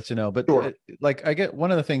 I'll let you know. But sure. I get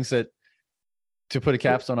one of the things that, to put a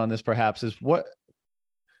capstone on this perhaps, is what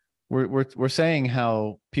we're saying,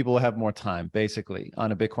 how people have more time basically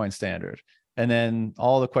on a Bitcoin standard. And then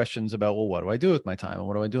all the questions about, well, what do I do with my time? And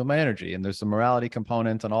what do I do with my energy? And there's the morality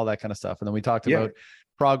component and all that kind of stuff. And then we talked about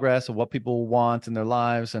progress and what people want in their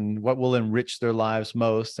lives and what will enrich their lives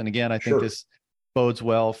most. And again, I think this bodes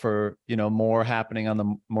well for, more happening on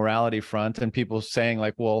the morality front, and people saying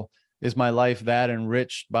like, well, is my life that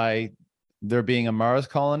enriched by there being a Mars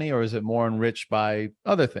colony, or is it more enriched by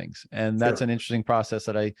other things? And that's an interesting process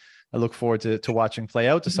that I look forward to watching play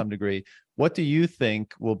out to some degree. What do you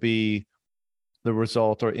think will be the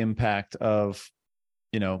result or impact of,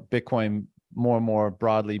 Bitcoin more and more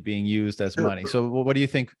broadly being used as money? So what do you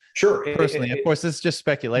think? Personally, of course, this is just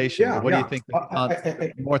speculation. But what do you think?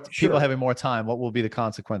 More people having more time, what will be the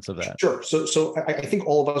consequence of that? So I think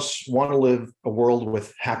all of us want to live a world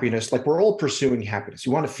with happiness. Like, we're all pursuing happiness.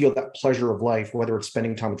 You want to feel that pleasure of life, whether it's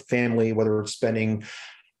spending time with family, whether it's spending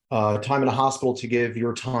time in a hospital to give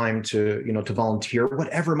your time to, to volunteer,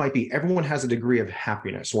 whatever it might be. Everyone has a degree of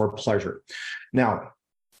happiness or pleasure. Now,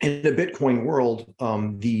 in the Bitcoin world,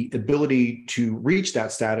 the ability to reach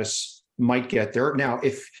that status might get there. Now,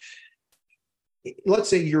 if let's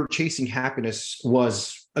say your chasing happiness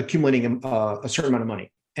was accumulating a certain amount of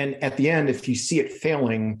money, and at the end, if you see it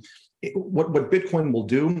failing, what Bitcoin will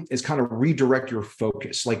do is kind of redirect your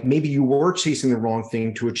focus. Like, maybe you were chasing the wrong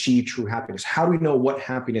thing to achieve true happiness. How do we know what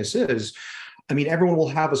happiness is? I mean, everyone will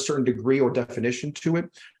have a certain degree or definition to it.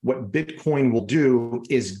 What Bitcoin will do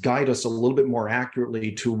is guide us a little bit more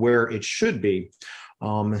accurately to where it should be.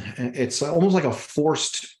 It's almost like a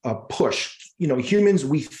forced push. Humans,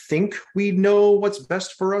 we think we know what's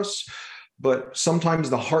best for us, but sometimes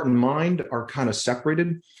the heart and mind are kind of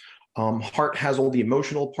separated. Heart has all the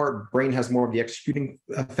emotional part, brain has more of the executing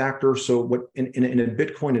factor. So what in a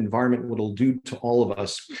Bitcoin environment, what it'll do to all of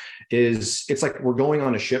us is, it's like we're going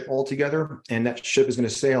on a ship all together, and that ship is going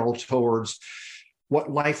to sail towards what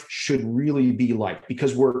life should really be like,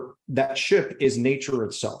 because that ship is nature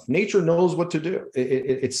itself. Nature knows what to do.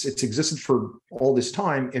 It's existed for all this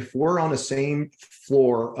time. If we're on the same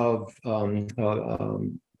floor of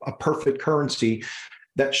a perfect currency,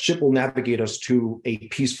 that ship will navigate us to a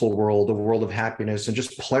peaceful world, a world of happiness and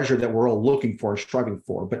just pleasure that we're all looking for and striving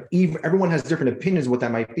for. But everyone has different opinions what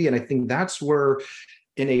that might be. And I think that's where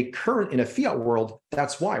in a fiat world,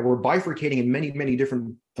 that's why we're bifurcating in many, many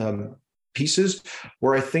different pieces,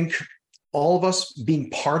 where I think all of us being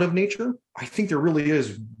part of nature, I think there really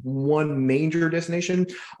is one major destination.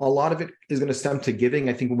 A lot of it is going to stem to giving.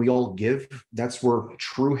 I think when we all give, that's where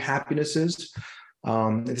true happiness is.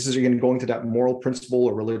 This is, again, going to that moral principle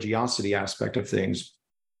or religiosity aspect of things.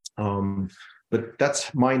 But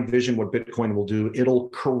that's my vision what Bitcoin will do. It'll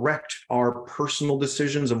correct our personal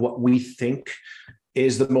decisions of what we think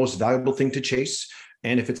is the most valuable thing to chase.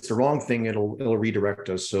 And if it's the wrong thing, it'll redirect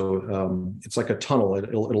us. So it's like a tunnel.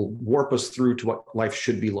 It'll warp us through to what life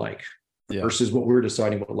should be like versus what we're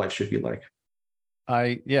deciding what life should be like.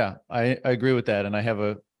 I agree with that. And I have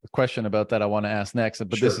a question about that I want to ask next,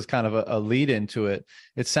 but this is kind of a lead into it.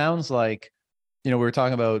 It sounds like, we were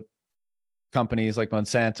talking about companies like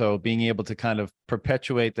Monsanto being able to kind of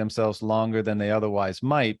perpetuate themselves longer than they otherwise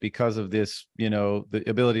might because of this, the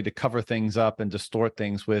ability to cover things up and distort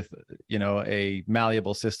things with, a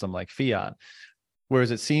malleable system like fiat. Whereas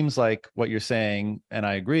it seems like what you're saying, and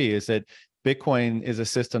I agree, is that Bitcoin is a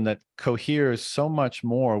system that coheres so much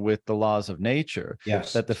more with the laws of nature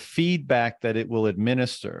that the feedback that it will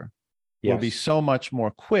administer will be so much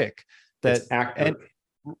more quick that and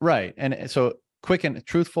so quick and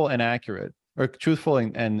truthful and accurate, or truthful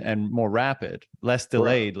and more rapid, less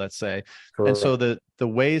delayed, let's say. And so the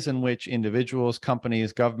ways in which individuals,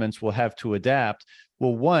 companies, governments will have to adapt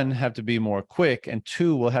will, one, have to be more quick, and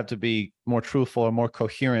two, will have to be more truthful or more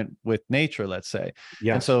coherent with nature, let's say.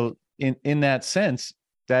 And so in that sense,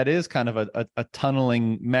 that is kind of a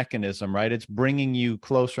tunneling mechanism, right? It's bringing you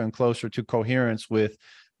closer and closer to coherence with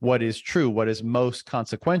what is true, what is most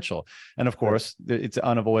consequential. And of course, it's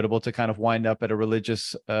unavoidable to kind of wind up at a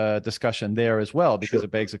religious discussion there as well, because it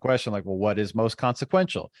begs the question like, well, what is most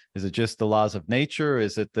consequential? Is it just the laws of nature?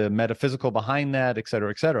 Is it the metaphysical behind that, et cetera,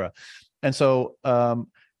 et cetera? And so, I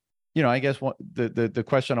guess the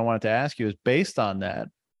question I wanted to ask you is, based on that,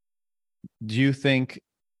 do you think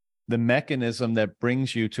the mechanism that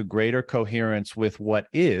brings you to greater coherence with what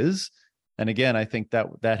is, and again, I think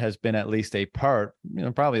that has been at least a part,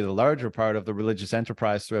 probably the larger part of the religious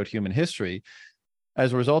enterprise throughout human history,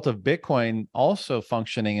 as a result of Bitcoin also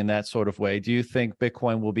functioning in that sort of way, do you think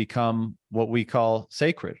Bitcoin will become what we call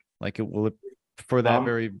sacred? Like, it will, for that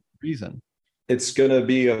very reason? It's going to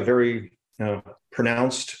be a very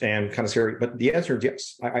pronounced and kind of scary, but the answer is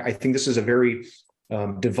yes. I think this is a very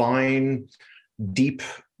divine, deep,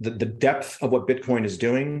 the depth of what Bitcoin is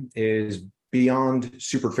doing is beyond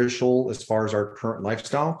superficial as far as our current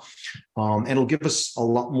lifestyle. And it'll give us a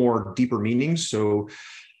lot more deeper meanings. So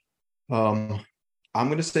I'm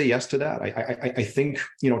going to say yes to that. I think,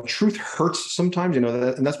 truth hurts sometimes,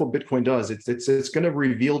 and that's what Bitcoin does. It's going to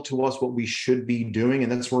reveal to us what we should be doing.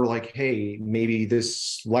 And that's where like, hey, maybe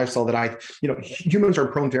this lifestyle that humans are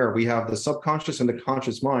prone to error. We have the subconscious and the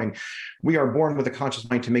conscious mind. We are born with a conscious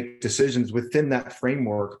mind to make decisions within that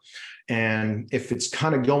framework. And if it's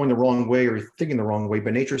kind of going the wrong way or you're thinking the wrong way,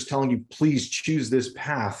 but nature is telling you, please choose this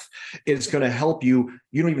path, it's going to help you.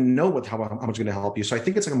 You don't even know how much it's going to help you. So I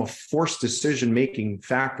think it's like a forced decision-making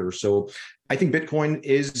factor. So I think Bitcoin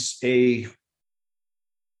is a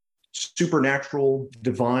supernatural,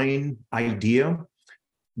 divine idea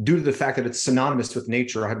due to the fact that it's synonymous with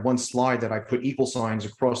nature. I had one slide that I put equal signs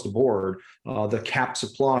across the board. The cap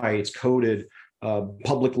supply, it's coded.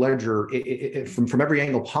 Public ledger, from every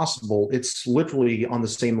angle possible, it's literally on the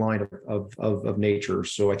same line of nature.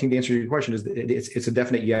 So I think the answer to your question is it's a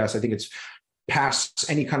definite yes. I think it's past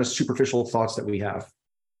any kind of superficial thoughts that we have.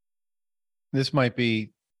 This might be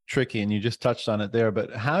tricky, and you just touched on it there,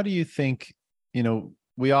 but how do you think,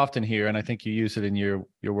 we often hear, and I think you use it in your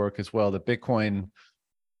work as well, that Bitcoin,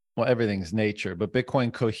 well, everything's nature, but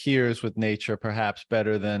Bitcoin coheres with nature perhaps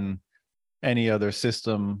better than any other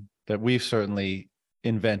system that we've certainly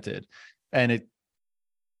invented. And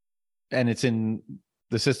it's in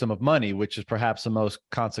the system of money, which is perhaps the most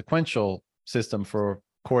consequential system for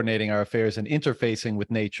coordinating our affairs and interfacing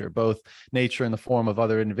with nature, both nature in the form of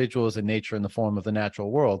other individuals and nature in the form of the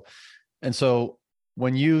natural world. And so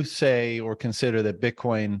when you say or consider that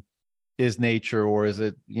Bitcoin is nature, or is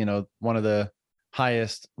it, one of the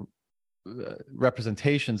highest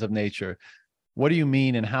representations of nature, what do you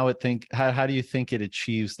mean, and how do you think it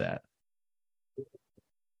achieves that?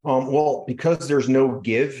 Well, because there's no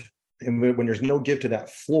give, and when there's no give to that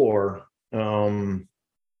floor,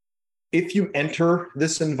 if you enter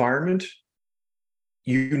this environment,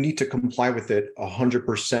 you need to comply with it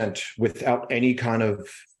 100% without any kind of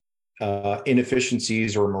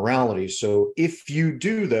inefficiencies or morality. So if you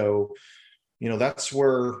do, though, that's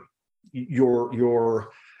where your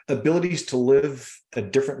abilities to live a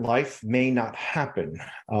different life may not happen.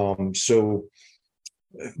 So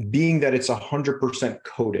being that it's 100%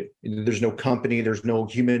 coded, there's no company, there's no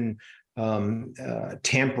human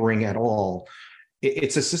tampering at all.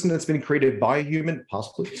 It's a system that's been created by a human,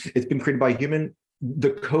 possibly. It's been created by a human.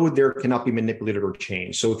 The code there cannot be manipulated or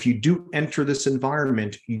changed. So if you do enter this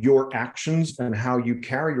environment, your actions and how you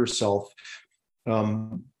carry yourself,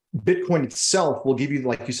 Bitcoin itself will give you,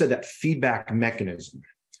 like you said, that feedback mechanism.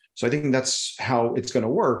 So I think that's how it's going to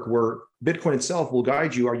work, where Bitcoin itself will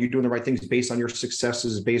guide you. Are you doing the right things based on your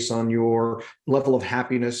successes, based on your level of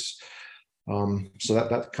happiness? So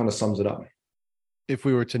that kind of sums it up. If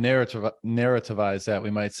we were to narrativize that,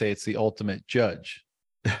 we might say it's the ultimate judge,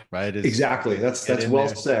 right? Exactly. That's well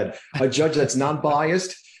said. A judge that's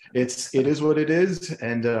non-biased. It is what it is.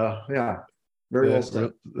 And very well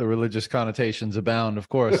said. The religious connotations abound, of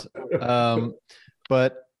course.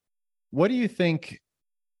 But what do you think?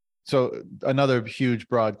 So another huge,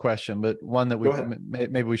 broad question, but one that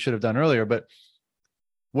maybe we should have done earlier. But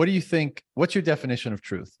what do you think? What's your definition of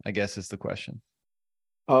truth, I guess, is the question.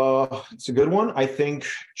 It's a good one. I think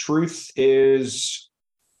truth is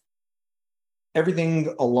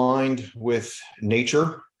everything aligned with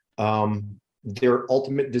nature. Their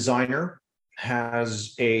ultimate designer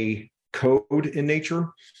has a code in nature.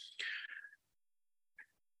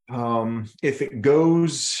 If it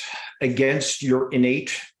goes against your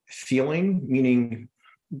innate feeling, meaning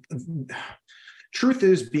truth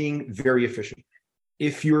is being very efficient.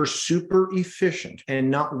 If you're super efficient and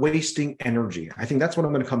not wasting energy, I think that's what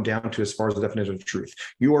I'm going to come down to as far as the definition of truth.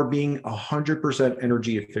 You are being 100%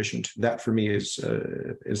 energy efficient. That for me is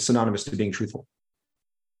synonymous to being truthful.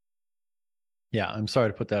 Yeah, I'm sorry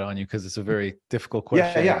to put that on you because it's a very difficult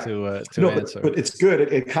question to answer. But it's good.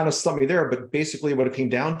 It kind of stumped me there. But basically what it came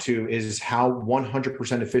down to is how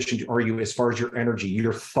 100% efficient are you as far as your energy,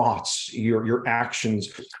 your thoughts, your actions.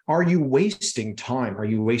 Are you wasting time? Are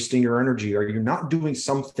you wasting your energy? Are you not doing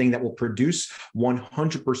something that will produce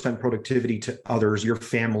 100% productivity to others, your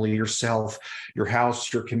family, yourself, your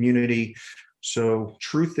house, your community? So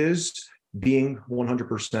truth is being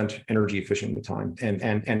 100% energy efficient with time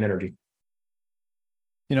and energy.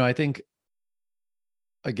 I think,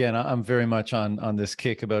 again, I'm very much on this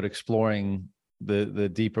kick about exploring the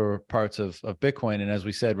deeper parts of Bitcoin. And as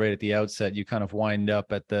we said right at the outset, you kind of wind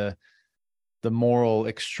up at the moral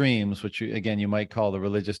extremes, which you might call the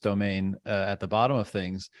religious domain at the bottom of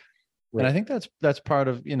things. Right. And I think that's part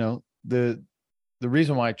of, the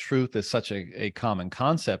reason why truth is such a common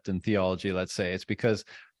concept in theology, let's say, it's because,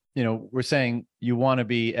 we're saying you want to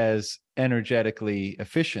be as energetically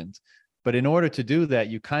efficient, but in order to do that,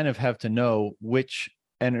 you kind of have to know which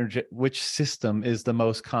system is the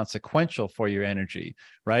most consequential for your energy,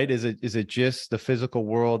 right? Is it just the physical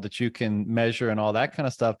world that you can measure and all that kind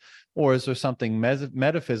of stuff, or is there something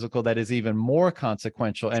metaphysical that is even more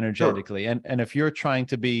consequential energetically? Sure. And if you're trying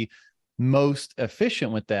to be most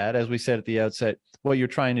efficient with that, as we said at the outset, what you're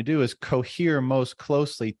trying to do is cohere most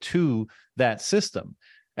closely to that system.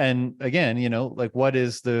 And again, like, what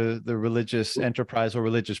is the religious enterprise or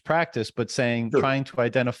religious practice, but saying, sure, trying to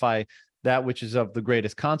identify that which is of the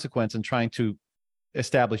greatest consequence and trying to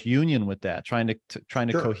establish union with that, trying to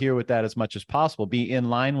sure, cohere with that as much as possible, be in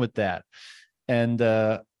line with that. And,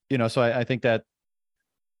 so I think that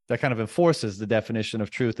kind of enforces the definition of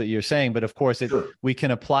truth that you're saying. But of course, sure, we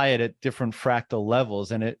can apply it at different fractal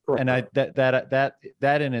levels. And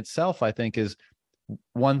that in itself, I think, is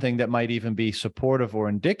one thing that might even be supportive or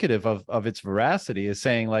indicative of its veracity, is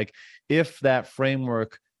saying, like, if that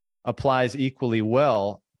framework applies equally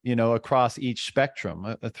well, across each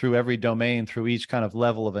spectrum, through every domain, through each kind of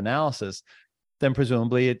level of analysis, then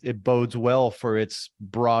presumably it bodes well for its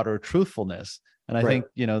broader truthfulness. And I think,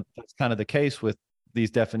 that's kind of the case with these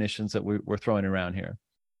definitions that we're throwing around here.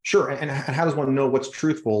 Sure. And how does one know what's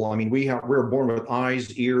truthful? I mean, we're born with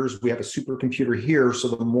eyes, ears, we have a supercomputer here. So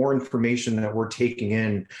the more information that we're taking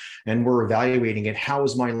in and we're evaluating it, how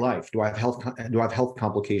is my life? Do I have health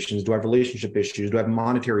complications? Do I have relationship issues? Do I have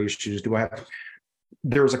monetary issues?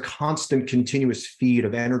 There's a constant continuous feed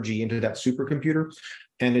of energy into that supercomputer.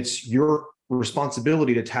 And it's your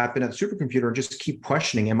responsibility to tap into that supercomputer and just keep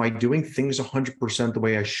questioning, am I doing things 100% the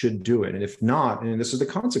way I should do it? And if not, and this is the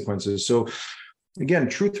consequences. So again,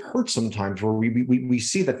 truth hurts sometimes, where we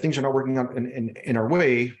see that things are not working out in our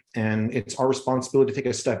way, and it's our responsibility to take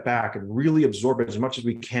a step back and really absorb it as much as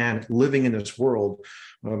we can living in this world,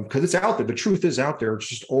 because it's out there. The truth is out there. It's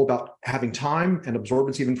just all about having time and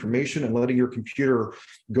absorbance of information and letting your computer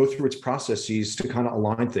go through its processes to kind of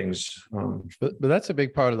align things. But that's a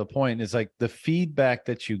big part of the point, is like the feedback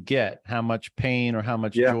that you get, how much pain or how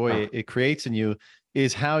much joy it creates in you,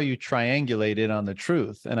 is how you triangulate it on the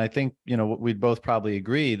truth. And I think, we'd both probably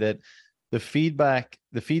agree that the feedback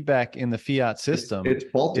in the fiat system it's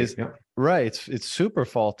faulty. Right. It's super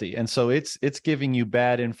faulty. And so it's giving you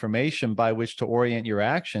bad information by which to orient your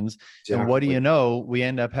actions. Exactly. And what do you know? We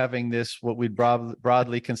end up having this, what we'd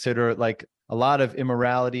broadly consider like a lot of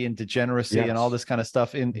immorality and degeneracy and all this kind of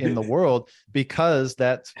stuff in the world, because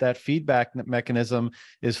that feedback mechanism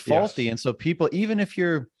is faulty. And so people, even if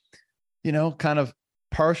you're, kind of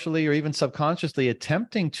partially or even subconsciously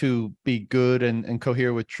attempting to be good and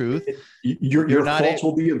cohere with truth, your faults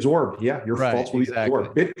will be absorbed. Yeah, your faults will be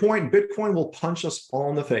absorbed. Bitcoin will punch us all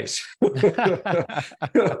in the face.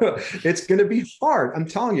 It's going to be hard. I'm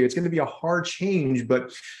telling you, it's going to be a hard change,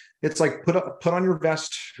 but it's like put on your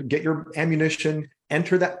vest, get your ammunition,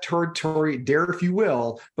 enter that territory, dare if you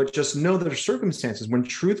will, but just know that there are circumstances when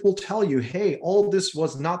truth will tell you, hey, all this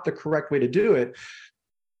was not the correct way to do it.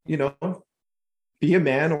 Be a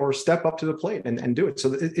man or step up to the plate and do it.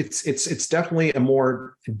 So it's definitely a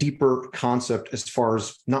more deeper concept as far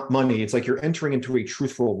as not money. It's like you're entering into a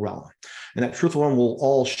truthful realm, and that truthful realm will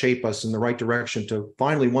all shape us in the right direction to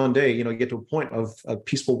finally one day, get to a point of a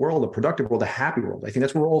peaceful world, a productive world, a happy world. I think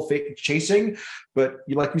that's what we're all chasing. But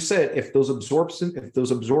like you said, if those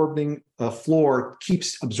absorbing floor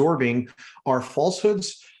keeps absorbing our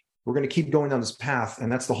falsehoods, we're going to keep going down this path.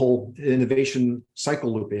 And that's the whole innovation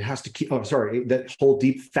cycle loop. It has to keep, that whole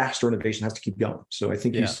deep, faster innovation has to keep going. So I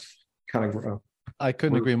think he's kind of. I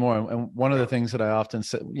couldn't agree more. And one of the things that I often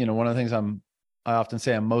say, one of the things I often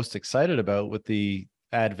say I'm most excited about with the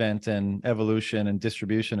advent and evolution and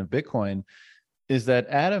distribution of Bitcoin is that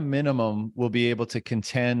at a minimum, we'll be able to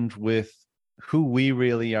contend with who we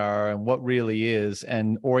really are and what really is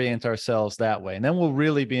and orient ourselves that way. And then we'll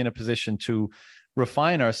really be in a position to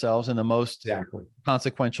refine ourselves in the most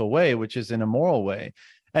consequential way, which is in a moral way.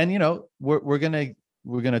 And, we're going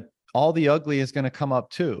to, all the ugly is going to come up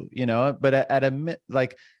too, but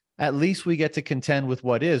at least we get to contend with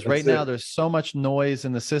what is. Right now, there's so much noise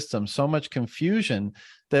in the system, so much confusion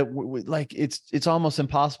that it's almost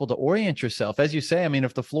impossible to orient yourself. As you say, I mean,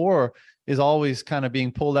 if the floor is always kind of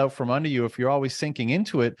being pulled out from under you, if you're always sinking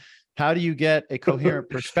into it, how do you get a coherent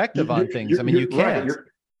perspective on things? I mean, you can't.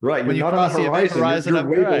 Right. When you cross the event horizon of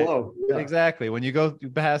way below. Yeah. Exactly. When you go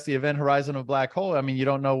past the event horizon of a black hole, I mean, you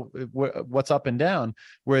don't know what's up and down.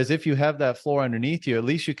 Whereas if you have that floor underneath you, at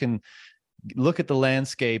least you can look at the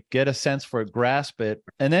landscape, get a sense for it, grasp it,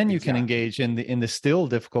 and then you can engage in the still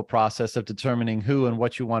difficult process of determining who and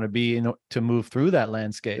what you want to be to move through that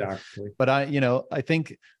landscape. Exactly. But I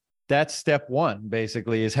think that's step one,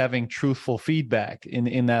 basically, is having truthful feedback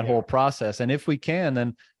in that whole process. And if we can,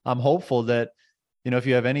 then I'm hopeful that, if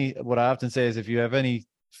you have any, what I often say is, if you have any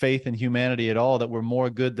faith in humanity at all, that we're more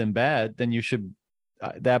good than bad, then you should,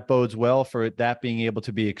 that bodes well for that being able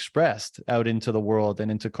to be expressed out into the world and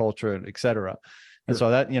into culture, et cetera. And so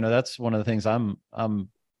that, that's one of the things I'm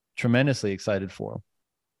tremendously excited for.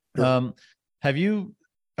 Sure.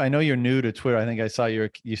 I know you're new to Twitter. I think I saw you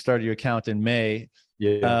started your account in May.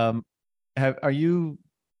 Yeah. Do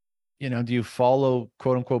you follow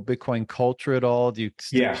quote unquote Bitcoin culture at all? Do you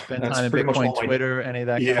spend time in Bitcoin Twitter, any of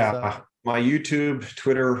that kind of stuff? My YouTube,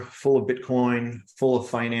 Twitter, full of Bitcoin, full of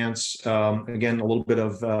finance. Again, a little bit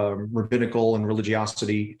of rabbinical and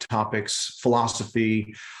religiosity topics,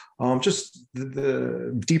 philosophy, just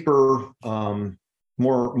the deeper, more.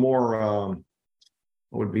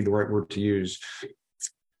 What would be the right word to use?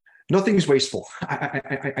 Nothing's wasteful.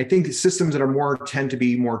 I think systems that are more tend to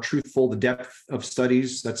be more truthful. The depth of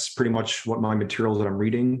studies, that's pretty much what my materials that I'm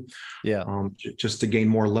reading. Yeah. Just to gain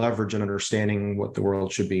more leverage and understanding what the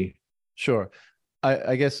world should be. Sure.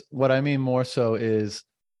 I guess what I mean more so is,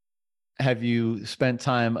 have you spent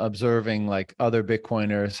time observing like other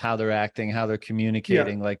Bitcoiners, how they're acting, how they're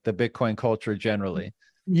communicating, like the Bitcoin culture generally?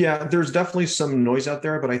 Yeah, there's definitely some noise out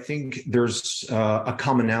there, but I think there's a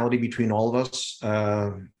commonality between all of us.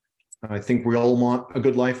 I think we all want a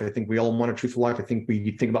good life. I think we all want a truthful life. I think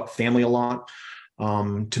we think about family a lot,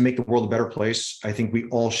 to make the world a better place. I think we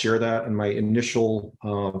all share that. In my initial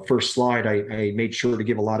first slide, I made sure to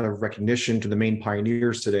give a lot of recognition to the main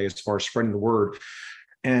pioneers today as far as spreading the word.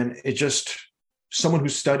 And it just, someone who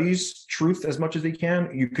studies truth as much as they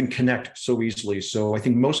can, you can connect so easily. So I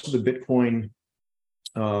think most of the Bitcoin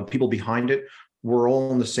people behind it, we're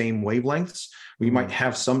all on the same wavelengths. We might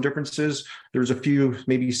have some differences. There's a few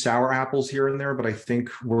maybe sour apples here and there, but I think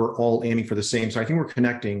we're all aiming for the same. So I think we're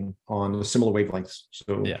connecting on the similar wavelengths.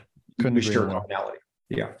 So we share commonality.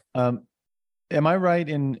 Yeah. Am I right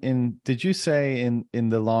did you say in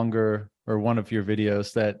the longer or one of your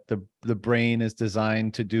videos that the brain is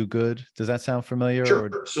designed to do good? Does that sound familiar?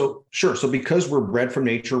 Sure. So because we're bred from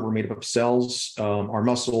nature, we're made up of cells, our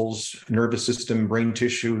muscles, nervous system, brain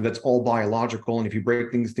tissue, that's all biological. And if you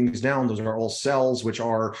break things down, those are all cells which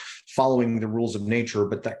are following the rules of nature.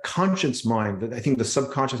 But that conscious mind, I think the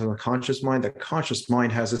subconscious and the conscious mind, that conscious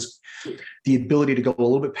mind has the ability to go a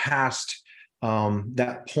little bit past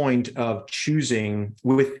that point of choosing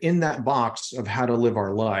within that box of how to live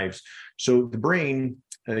our lives. So the brain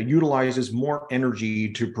utilizes more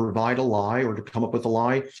energy to provide a lie or to come up with a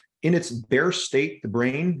lie. In its bare state, the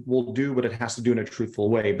brain will do what it has to do in a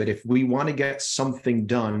truthful way. But if we want to get something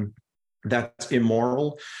done that's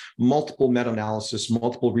immoral, multiple meta-analysis,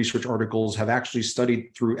 multiple research articles have actually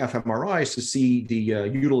studied through fMRIs to see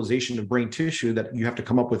the utilization of brain tissue that you have to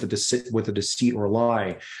come up with a deceit or a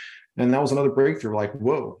lie. And that was another breakthrough, like,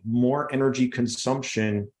 whoa, more energy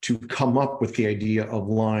consumption to come up with the idea of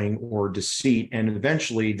lying or deceit. And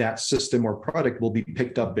eventually that system or product will be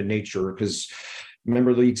picked up in nature, because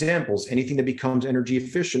remember the examples, anything that becomes energy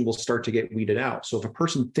efficient will start to get weeded out. So if a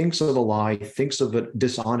person thinks of a lie, thinks of a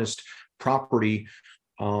dishonest property,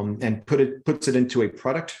 and puts it into a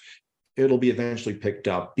product, it'll be eventually picked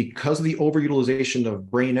up. Because of the overutilization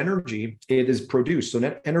of brain energy, it is produced. So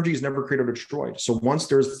net energy is never created or destroyed. So once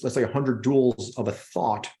there's, let's say, 100 joules of a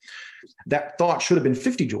thought, that thought should have been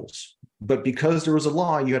 50 joules. But because there was a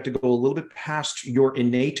lie, you have to go a little bit past your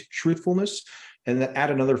innate truthfulness and then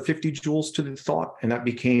add another 50 joules to the thought. And that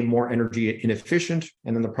became more energy inefficient.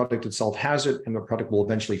 And then the product itself has it, and the product will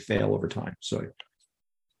eventually fail over time. So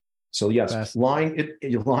yes,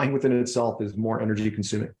 lying within itself is more energy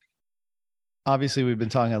consuming. Obviously, we've been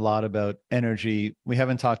talking a lot about energy. We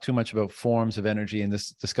haven't talked too much about forms of energy in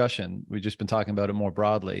this discussion. We've just been talking about it more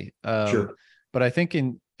broadly. Sure. But I think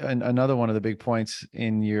in another one of the big points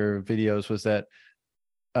in your videos was that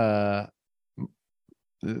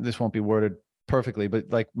this won't be worded perfectly,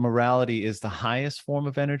 but like morality is the highest form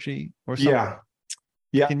of energy or something.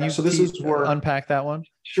 Yeah. Can you unpack that one?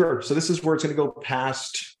 Sure. So this is where it's going to go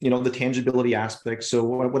past, the tangibility aspect. So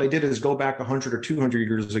what I did is go back 100 or 200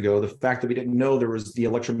 years ago. The fact that we didn't know there was the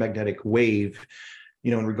electromagnetic wave,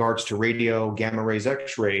 in regards to radio, gamma rays,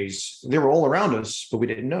 X-rays, they were all around us, but we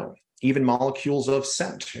didn't know. Even molecules of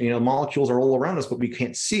scent, molecules are all around us, but we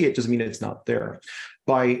can't see it. Doesn't mean it's not there.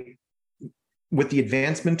 By with the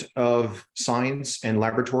advancement of science and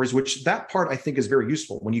laboratories, which that part I think is very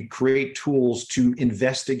useful when you create tools to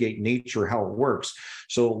investigate nature, how it works.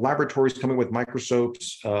 So laboratories coming with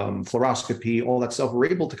microscopes, fluoroscopy, all that stuff, we're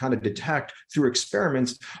able to kind of detect through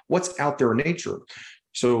experiments what's out there in nature.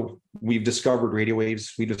 So we've discovered radio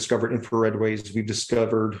waves, we've discovered infrared waves, we've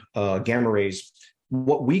discovered gamma rays.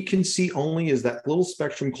 What we can see only is that little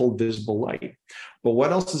spectrum called visible light. But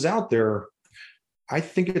what else is out there? I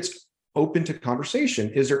think it's open to conversation.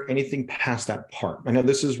 Is there anything past that part? I know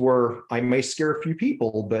this is where I may scare a few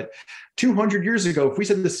people, but 200 years ago, if we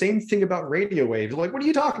said the same thing about radio waves, like, what are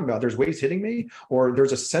you talking about? There's waves hitting me, or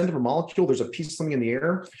there's a scent of a molecule, there's a piece of something in the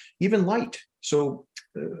air, even light. So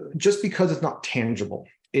just because it's not tangible,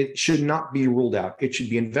 it should not be ruled out. It should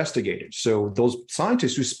be investigated. So those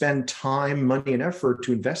scientists who spend time, money, and effort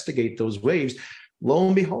to investigate those waves, lo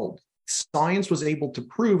and behold, science was able to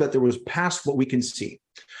prove that there was past what we can see.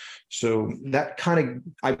 So that kind of,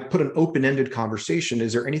 I put an open-ended conversation.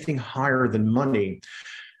 Is there anything higher than money?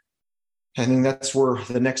 I think that's where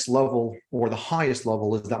the next level, or the highest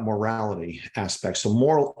level, is that morality aspect. So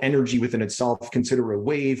moral energy within itself, consider a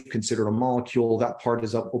wave, consider a molecule, that part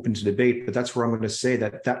is open to debate, but that's where I'm going to say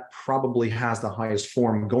that that probably has the highest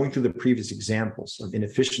form. Going through the previous examples of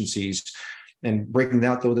inefficiencies and breaking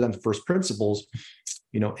that though down to first principles,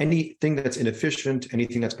 anything that's inefficient,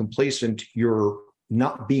 anything that's complacent, you're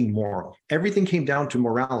not being moral. Everything came down to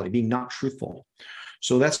morality, being not truthful.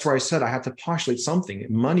 So that's where I said I have to postulate something.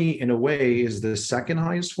 Money, in a way, is the second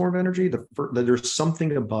highest form of energy. There's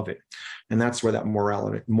something above it. And that's where that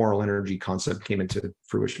moral energy concept came into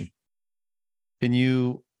fruition. Can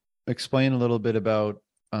you explain a little bit about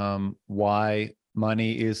why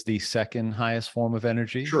money is the second highest form of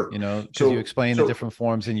energy? Sure. Because you explain the different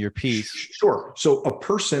forms in your piece. Sure. So a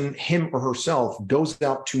person, him or herself, goes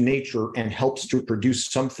out to nature and helps to produce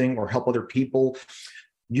something or help other people.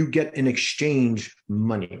 You get in exchange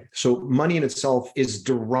money. So money in itself is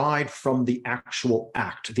derived from the actual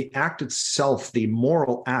act. The act itself, the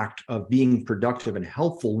moral act of being productive and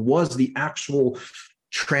helpful, was the actual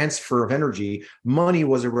transfer of energy. Money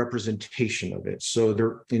was a representation of it. So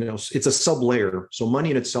there, it's a sub-layer. So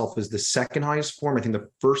money in itself is the second highest form. I think the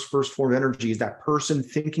first form of energy is that person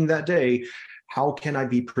thinking that day, how can I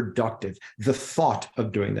be productive? The thought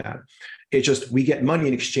of doing that. It's just, we get money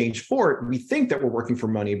in exchange for it. We think that we're working for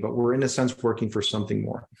money, but we're in a sense working for something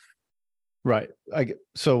more. Right.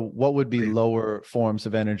 So what would be lower forms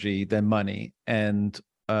of energy than money? And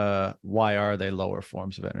why are they lower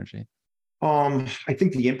forms of energy? I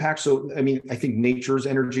think the impact. So, I think nature's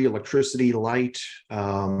energy, electricity, light,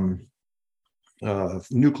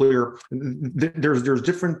 nuclear, there's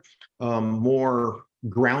different, more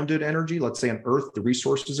grounded energy, let's say on Earth, the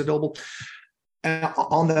resources available.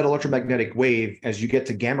 On that electromagnetic wave, as you get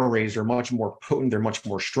to gamma rays, they're much more potent, they're much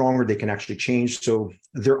more stronger, they can actually change. So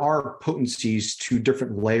there are potencies to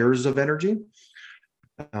different layers of energy.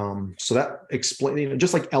 So that explains,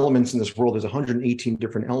 just like elements in this world, there's 118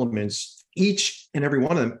 different elements. Each and every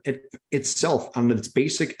one of them itself, on its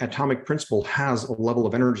basic atomic principle, has a level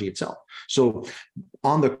of energy itself. So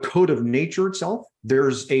on the code of nature itself,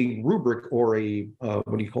 there's a rubric, or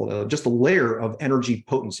just a layer of energy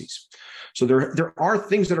potencies. So there are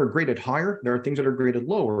things that are graded higher, there are things that are graded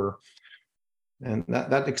lower. And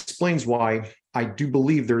that explains why I do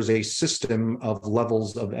believe there's a system of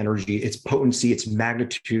levels of energy, its potency, its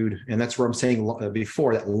magnitude. And that's where I'm saying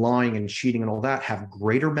before, that lying and cheating and all that have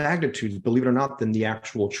greater magnitudes, believe it or not, than the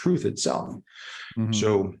actual truth itself. Mm-hmm.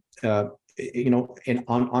 So, and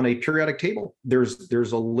on a periodic table, there's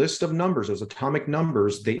a list of numbers, those atomic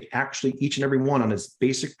numbers. They actually, each and every one on its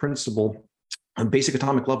basic principle, on basic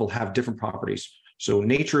atomic level, have different properties. So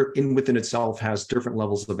nature within itself has different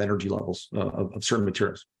levels of energy levels of certain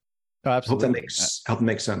materials. Oh, absolutely. Hope that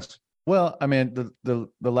makes sense. Well, the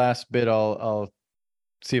last bit I'll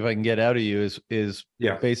see if I can get out of you is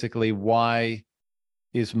basically, why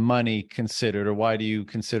is money considered, or why do you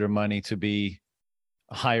consider money to be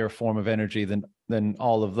a higher form of energy than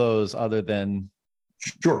all of those, other than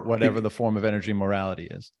whatever the form of energy morality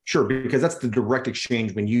is? Sure, because that's the direct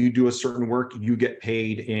exchange. When you do a certain work, you get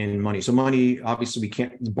paid in money. So money, obviously, we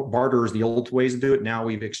can't barter is the old ways to do it. Now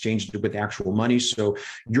we've exchanged it with actual money. So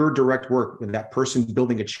your direct work with that person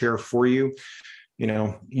building a chair for you,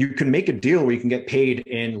 you can make a deal where you can get paid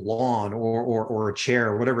in lawn or a chair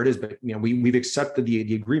or whatever it is. But we've accepted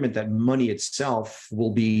the agreement that money itself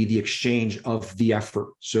will be the exchange of the effort.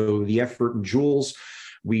 So the effort in joules,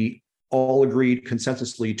 we all agreed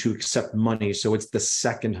consensusly to accept money. So it's the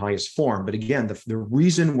second highest form. But again, the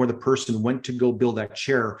reason where the person went to go build that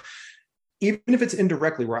chair even if it's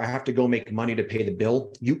indirectly where I have to go make money to pay the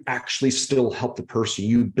bill, you actually still help the person.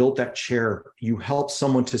 You built that chair, you help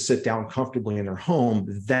someone to sit down comfortably in their home.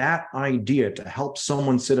 That idea to help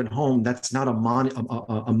someone sit at home, that's not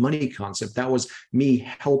a money concept. That was me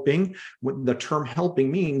helping. What the term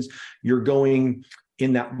helping means, you're going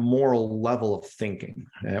in that moral level of thinking,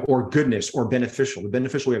 or goodness, or the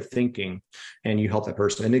beneficial way of thinking, and you help that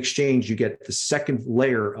person. In exchange, you get the second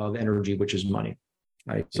layer of energy, which is money.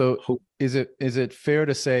 Is it fair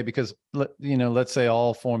to say, because let's say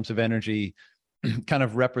all forms of energy kind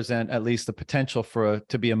of represent at least the potential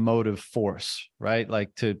to be a motive force, right?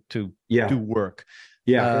 Like to do work.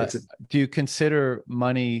 Yeah. Do you consider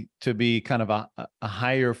money to be kind of a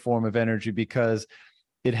higher form of energy because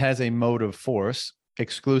it has a motive force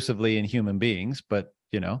exclusively in human beings, but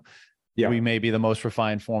we may be the most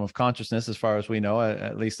refined form of consciousness as far as we know,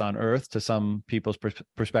 at least on Earth, to some people's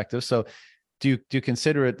perspective. So do you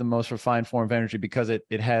consider it the most refined form of energy because it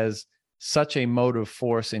has such a motive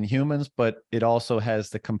force in humans, but it also has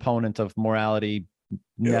the component of morality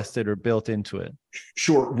nested or built into it?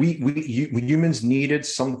 Sure. We humans needed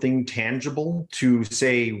something tangible to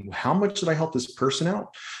say, how much did I help this person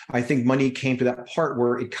out? I think money came to that part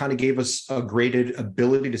where it kind of gave us a graded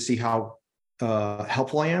ability to see how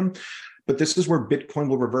helpful I am. But this is where Bitcoin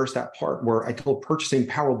will reverse that part, where I told purchasing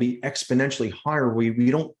power will be exponentially higher.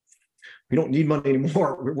 We don't need money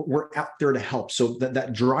anymore. We're out there to help. So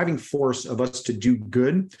that driving force of us to do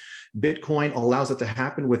good, Bitcoin allows it to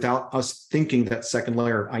happen without us thinking that second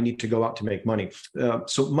layer, I need to go out to make money.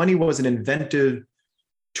 So money was an inventive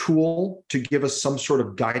tool to give us some sort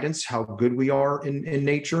of guidance, how good we are in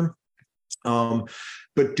nature.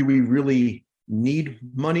 But do we really need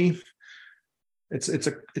money? It's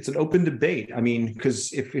an open debate. I mean,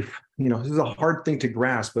 because if this is a hard thing to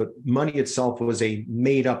grasp, but money itself was a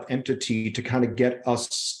made up entity to kind of get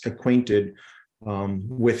us acquainted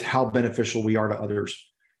with how beneficial we are to others.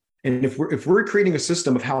 And if we're creating a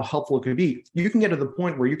system of how helpful it could be, you can get to the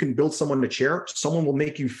point where you can build someone a chair, someone will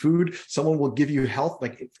make you food, someone will give you health.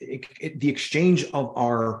 Like the exchange of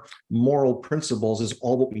our moral principles is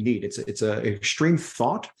all what we need. It's an extreme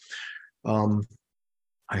thought.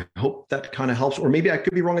 I hope that kind of helps, or maybe I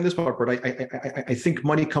could be wrong in this part, but I think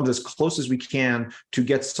money comes as close as we can to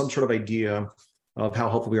get some sort of idea of how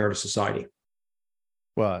helpful we are to society.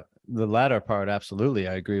 Well, the latter part, absolutely,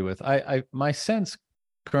 I agree with. My sense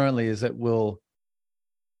currently is that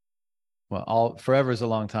forever is a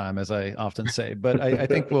long time, as I often say, but I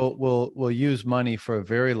think we'll use money for a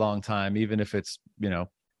very long time, even if it's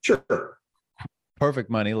sure, perfect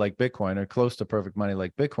money like Bitcoin or close to perfect money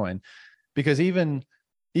like Bitcoin, because even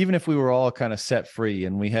if we were all kind of set free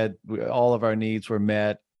and all of our needs were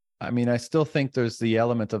met, I mean, I still think there's the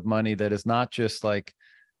element of money that is not just like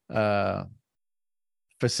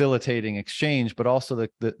facilitating exchange, but also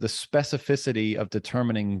the specificity of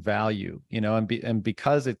determining value, and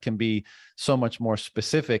because it can be so much more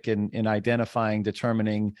specific in identifying,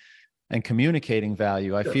 determining, and communicating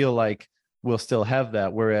value. I feel like we'll still have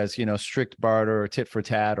that, whereas strict barter or tit for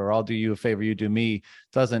tat, or I'll do you a favor, you do me,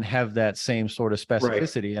 doesn't have that same sort of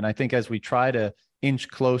specificity. Right. And I think as we try to inch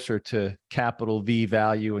closer to capital V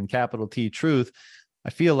value and capital T truth, I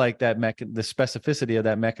feel like that the specificity of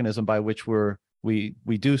that mechanism by which we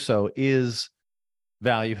do so is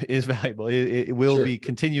valuable. It will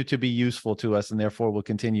continue to be useful to us, and therefore we'll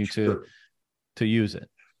continue to use it.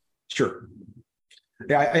 Sure.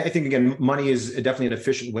 Yeah, I think, again, money is definitely an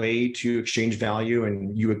efficient way to exchange value,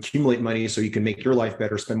 and you accumulate money so you can make your life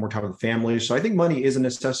better, spend more time with the family. So I think money is a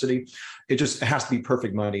necessity. It just has to be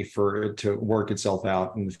perfect money for it to work itself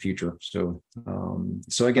out in the future. So again,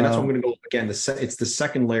 that's what I'm going to go again. It's the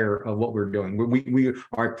second layer of what we're doing. We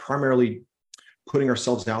are primarily putting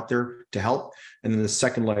ourselves out there to help. And then the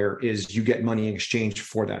second layer is you get money in exchange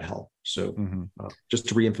for that help. So just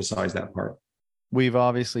to reemphasize that part. We've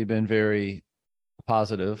obviously been very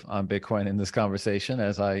positive on Bitcoin in this conversation,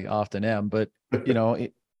 as I often am, but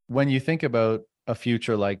when you think about a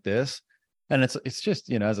future like this, and it's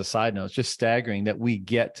just, as a side note, it's just staggering that we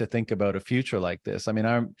get to think about a future like this. I mean,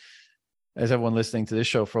 as everyone listening to this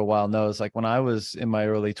show for a while knows, like when I was in my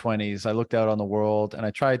early 20s, I looked out on the world and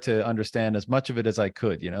I tried to understand as much of it as I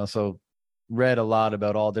could, so read a lot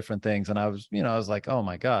about all different things. And I was like, oh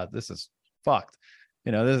my God, this is fucked.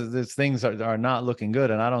 These things are not looking good,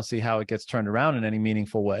 and I don't see how it gets turned around in any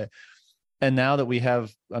meaningful way. And now that we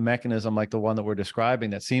have a mechanism like the one that we're describing,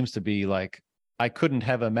 that seems to be like, I couldn't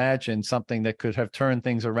have imagined something that could have turned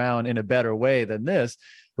things around in a better way than this.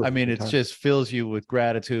 I mean, it just fills you with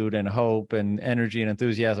gratitude and hope and energy and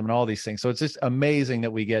enthusiasm and all these things. So it's just amazing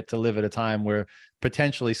that we get to live at a time where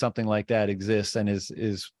potentially something like that exists and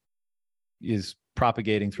is is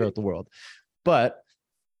propagating throughout the world. But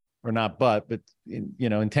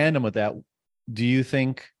in tandem with that, do you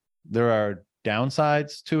think there are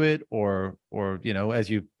downsides to it, or as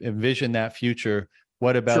you envision that future,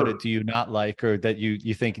 what about it do you not like, or that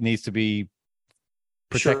you think needs to be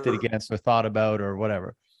protected against or thought about or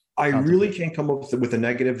whatever? I really can't come up with a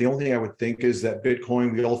negative. The only thing I would think is that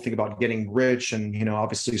Bitcoin, we all think about getting rich and,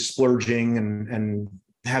 obviously splurging and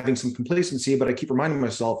having some complacency, but I keep reminding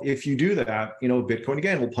myself, if you do that, Bitcoin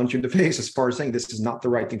again will punch you in the face as far as saying this is not the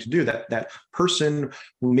right thing to do. That person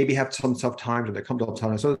will maybe have some tough times, or that come to tough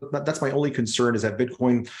times. So that's my only concern, is that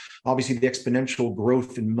Bitcoin, obviously the exponential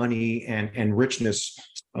growth in money and richness,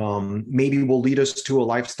 maybe will lead us to a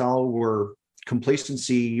lifestyle where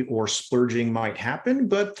complacency or splurging might happen.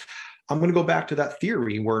 But I'm going to go back to that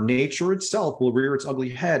theory where nature itself will rear its ugly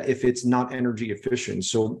head if it's not energy efficient.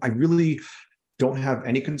 So I really don't have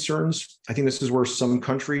any concerns. I think this is where some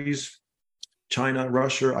countries, China,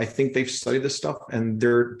 Russia, I think they've studied this stuff, and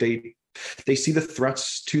they see the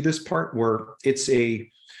threats to this part where it's a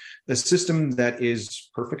system that is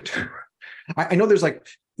perfect. I know there's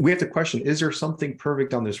we have to question, is there something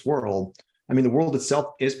perfect on this world? I mean, the world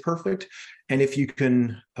itself is perfect. And if you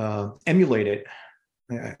can emulate it,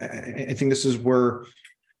 I think this is where,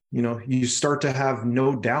 you start to have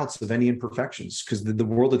no doubts of any imperfections, because the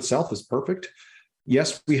world itself is perfect.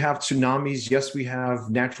 Yes, we have tsunamis. Yes, we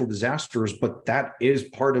have natural disasters, but that is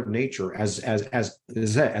part of nature. As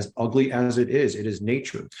ugly as it is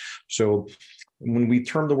nature. So when we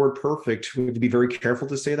term the word perfect, we have to be very careful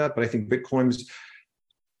to say that. But I think Bitcoin's,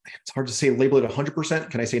 it's hard to say label it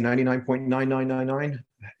 100%. Can I say 99.9999?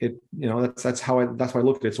 That's why I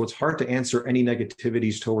look at it. So it's hard to answer any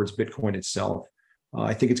negativities towards Bitcoin itself.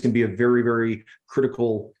 I think it's going to be a very, very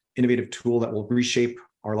critical, innovative tool that will reshape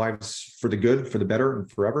our lives for the good, for the better,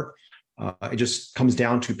 and forever. It just comes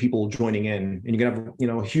down to people joining in, and you're going to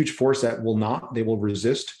have a huge force that they will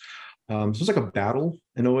resist. So it's like a battle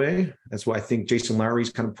in a way. That's why I think Jason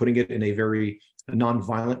Lowery's kind of putting it in a very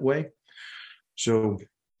non-violent way. So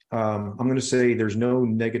I'm going to say there's no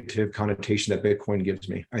negative connotation that Bitcoin gives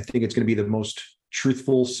me. I think it's going to be the most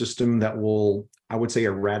truthful system that will, I would say,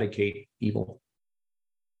 eradicate evil.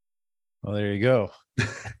 Well, there you go.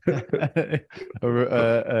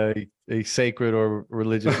 a sacred or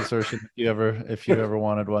religious assertion, if you ever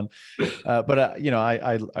wanted one. But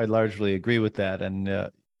I largely agree with that, and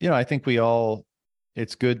I think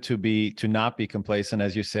it's good to not be complacent,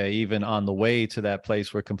 as you say, even on the way to that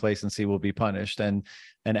place where complacency will be punished, and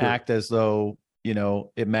act as though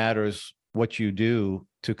it matters what you do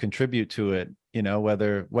to contribute to it,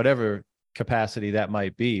 whatever capacity that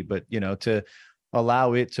might be, but to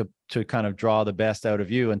allow it to kind of draw the best out of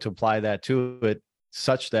you and to apply that to it,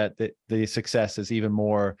 such that the success is even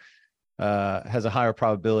more has a higher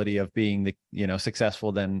probability of being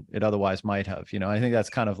successful than it otherwise might have. I think that's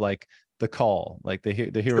kind of like the call, like the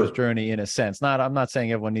hero's journey in a sense. I'm not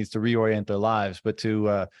saying everyone needs to reorient their lives, but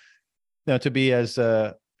to be as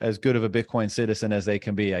good of a Bitcoin citizen as they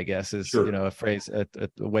can be, I guess, is a phrase, a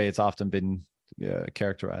way it's often been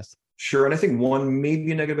characterized. Sure. And I think one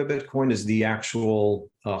maybe negative of Bitcoin is the actual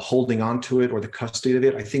holding on to it or the custody of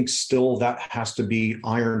it. I think still that has to be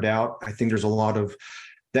ironed out. I think there's a lot of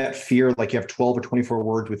that fear, like you have 12 or 24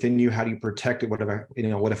 words within you. How do you protect it?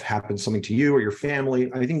 What if happened something to you or your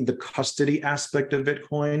family? I think the custody aspect of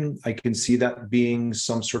Bitcoin, I can see that being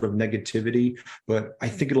some sort of negativity, but I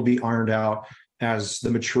think it'll be ironed out as the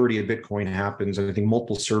maturity of Bitcoin happens. I think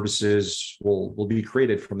multiple services will be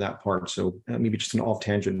created from that part. So maybe just an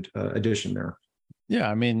off-tangent addition there. Yeah,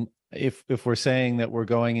 I mean, if we're saying that we're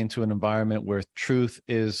going into an environment where truth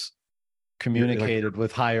is communicated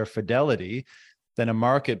with higher fidelity, then a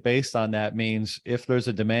market based on that means if there's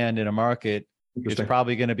a demand in a market, it's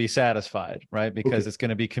probably going to be satisfied, right? Because it's going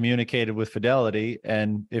to be communicated with fidelity.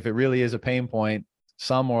 And if it really is a pain point,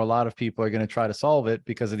 some or a lot of people are going to try to solve it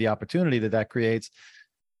because of the opportunity that creates.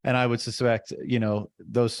 And I would suspect,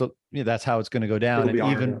 that's how it's going to go down. And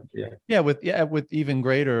even, with even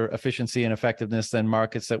greater efficiency and effectiveness than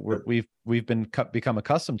markets that we've become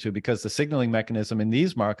accustomed to, because the signaling mechanism in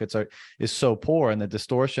these markets is so poor, and the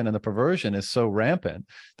distortion and the perversion is so rampant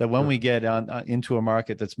that when we get into a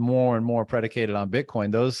market that's more and more predicated on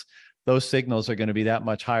Bitcoin, those signals are going to be that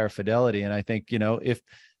much higher fidelity. And I think,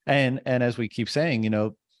 and as we keep saying,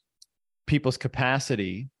 people's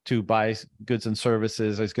capacity to buy goods and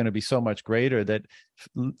services is going to be so much greater that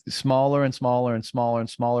smaller and smaller and smaller and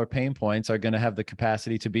smaller pain points are going to have the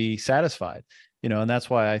capacity to be satisfied, and that's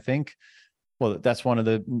why I think, that's one of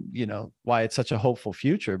the, why it's such a hopeful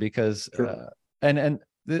future, because,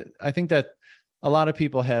 I think that a lot of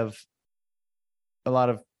people have a lot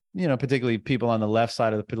of particularly people on the left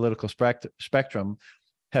side of the political spectrum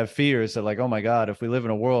have fears that like, oh my God, if we live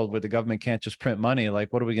in a world where the government can't just print money,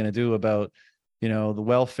 like what are we going to do about, the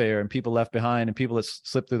welfare and people left behind and people that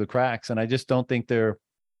slip through the cracks? And I just don't think they're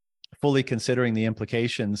fully considering the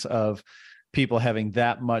implications of people having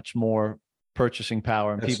that much more purchasing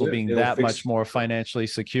power and people being that much more financially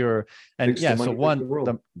secure. And yeah,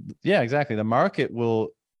 so exactly. The market will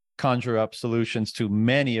conjure up solutions to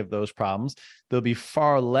many of those problems. There'll be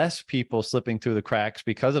far less people slipping through the cracks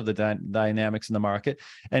because of the dynamics in the market,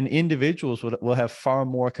 and individuals will have far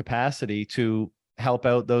more capacity to help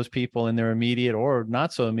out those people in their immediate or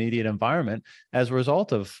not so immediate environment as a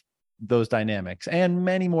result of those dynamics and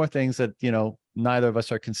many more things that, neither of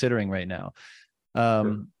us are considering right now.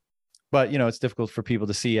 But, it's difficult for people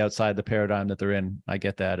to see outside the paradigm that they're in. I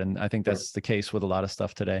get that. And I think that's the case with a lot of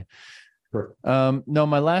stuff today. Sure. No,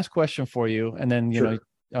 my last question for you, and then,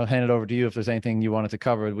 I'll hand it over to you if there's anything you wanted to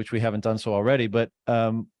cover, which we haven't done so already, but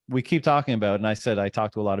we keep talking about, and I said, I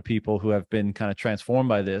talked to a lot of people who have been kind of transformed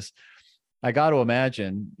by this. I got to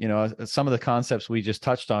imagine, some of the concepts we just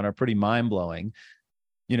touched on are pretty mind-blowing.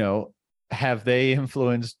 Have they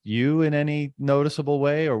influenced you in any noticeable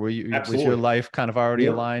way, or was your life kind of already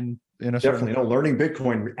aligned? Definitely. Learning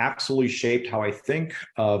Bitcoin absolutely shaped how I think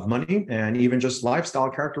of money and even just lifestyle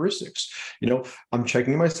characteristics. I'm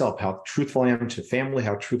checking myself, how truthful I am to family,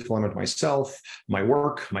 how truthful I am to myself, my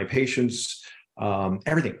work, my patients,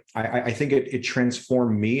 everything. I think it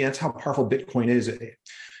transformed me. That's how powerful Bitcoin is.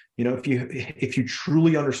 If you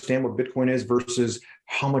truly understand what Bitcoin is versus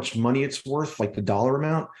how much money it's worth, like the dollar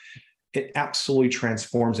amount, it absolutely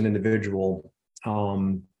transforms an individual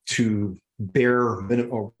to bare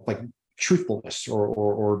or like truthfulness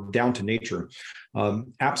or down to nature.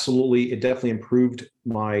 Absolutely, it definitely improved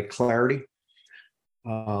my clarity,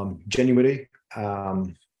 genuinity.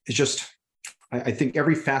 It's just, I think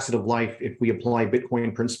every facet of life, if we apply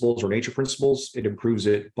Bitcoin principles or nature principles, it improves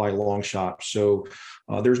it by a long shot. So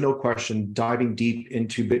there's no question, diving deep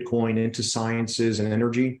into Bitcoin, into sciences and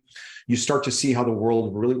energy, you start to see how the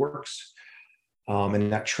world really works.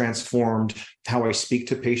 And that transformed how I speak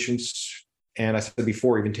to patients. And I said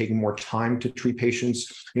before, even taking more time to treat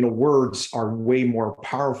patients. Words are way more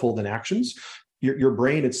powerful than actions. Your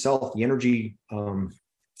brain itself, the energy,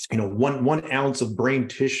 1 ounce of brain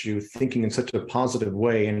tissue thinking in such a positive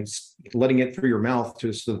way and letting it through your mouth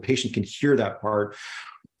so the patient can hear that part,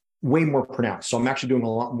 way more pronounced. So I'm actually doing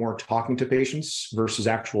a lot more talking to patients versus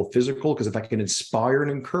actual physical, because if I can inspire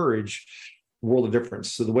and encourage, world of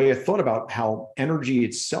difference. So the way I thought about how energy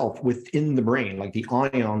itself within the brain, like the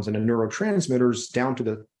ions and the neurotransmitters, down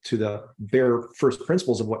to the bare first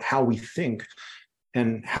principles of how we think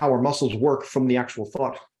and how our muscles work from the actual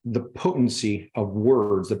thought, the potency of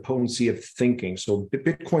words, the potency of thinking. So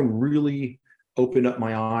Bitcoin really opened up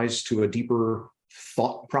my eyes to a deeper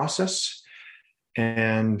thought process,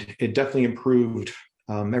 and it definitely improved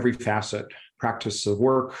every facet: practice of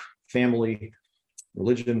work, family,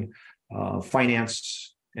 religion,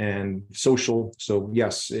 finance, and social. So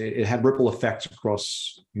yes, it had ripple effects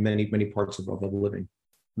across many, many parts of the living.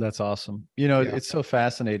 That's awesome. It's so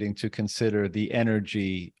fascinating to consider the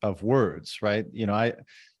energy of words, right?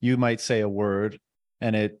 You might say a word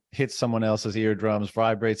and it hits someone else's eardrums,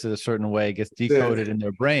 vibrates it a certain way, gets decoded in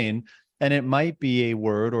their brain. And it might be a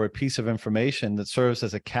word or a piece of information that serves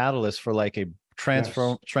as a catalyst for like a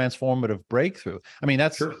transformative breakthrough. I mean,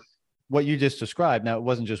 that's what you just described. Now, it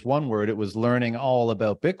wasn't just one word, it was learning all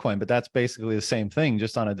about Bitcoin, but that's basically the same thing,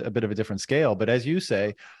 just on a bit of a different scale. But as you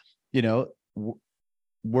say,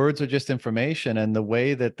 words are just information, and the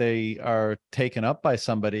way that they are taken up by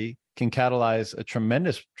somebody can catalyze a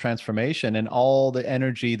tremendous transformation, and all the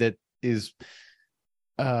energy that is,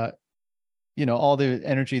 all the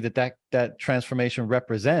energy that transformation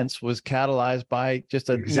represents was catalyzed by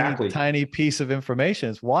just a tiny piece of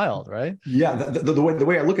information. It's wild, right? Yeah. The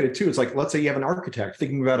way I look at it too, it's like, let's say you have an architect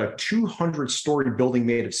thinking about a 200-story building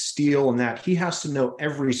made of steel, and that he has to know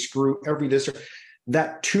every screw, every this.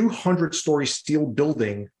 That 200-story steel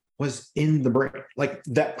building was in the brain. Like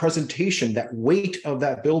that presentation, that weight of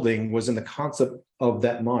that building was in the concept of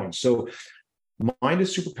that mind. So mind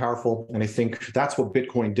is super powerful. And I think that's what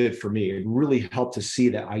Bitcoin did for me. It really helped to see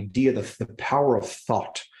that idea, the power of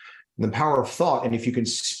thought. The power of thought. And if you can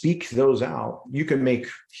speak those out, you can make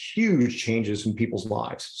huge changes in people's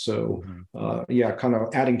lives. So kind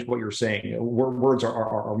of adding to what you're saying, words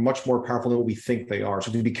are much more powerful than what we think they are.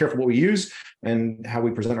 So to be careful what we use and how we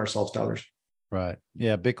present ourselves to others. Right.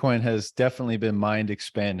 Yeah. Bitcoin has definitely been mind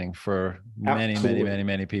expanding for many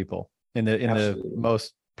people in the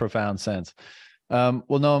most profound sense. Well,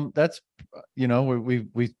 Noam, that's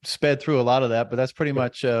we sped through a lot of that, but that's pretty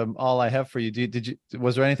much all I have for you.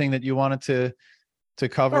 Was there anything that you wanted to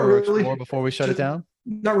cover or explore before we shut it down?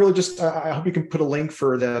 Not really. Just I hope you can put a link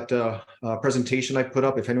for that presentation I put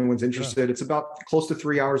up if anyone's interested. Yeah. It's about close to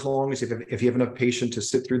 3 hours long. So if you have enough patience to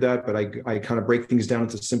sit through that, but I kind of break things down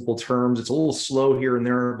into simple terms. It's a little slow here and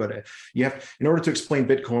there, but you have, in order to explain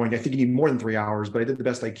Bitcoin, I think you need more than 3 hours, but I did the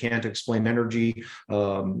best I can to explain energy,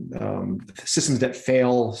 systems that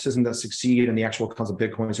fail, systems that succeed, and the actual concept of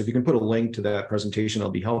Bitcoin. So if you can put a link to that presentation,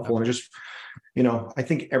 that'll be helpful. And I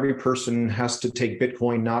think every person has to take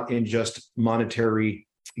Bitcoin not in just monetary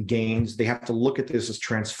gains. They have to look at this as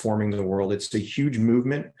transforming the world. It's a huge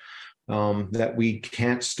movement that we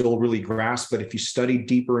can't still really grasp. But if you study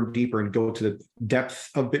deeper and deeper and go to the depth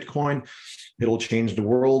of Bitcoin, it'll change the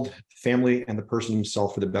world, family, and the person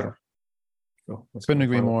himself for the better. So couldn't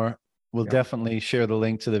agree more. We'll definitely share the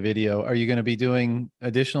link to the video. Are you going to be doing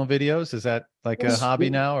additional videos? Is that like a hobby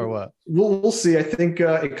now or what? We'll see. I think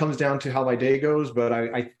it comes down to how my day goes, but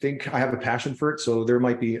I think I have a passion for it. So there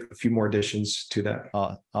might be a few more additions to that.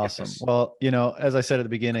 Awesome. Yes. Well, as I said at the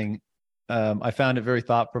beginning, I found it very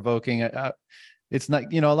thought-provoking. It's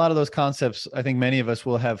not, a lot of those concepts, I think many of us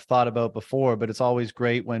will have thought about before, but it's always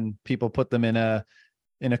great when people put them in a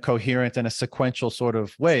coherent and a sequential sort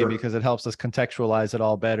of way, because it helps us contextualize it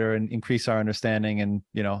all better and increase our understanding and,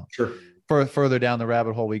 further down the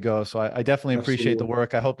rabbit hole we go. So I definitely appreciate the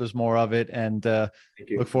work. I hope there's more of it, and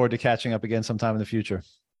look forward to catching up again sometime in the future.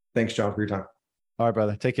 Thanks, John, for your time. All right,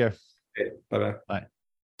 brother. Take care. Okay. Bye-bye. Bye.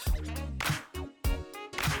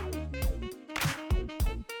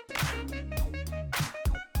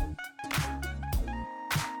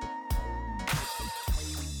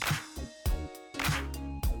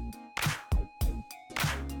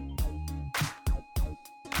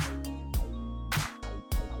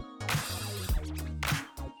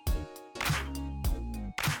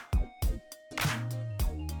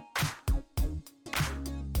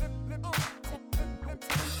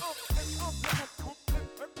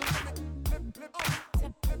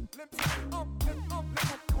 Flip, flip, flip,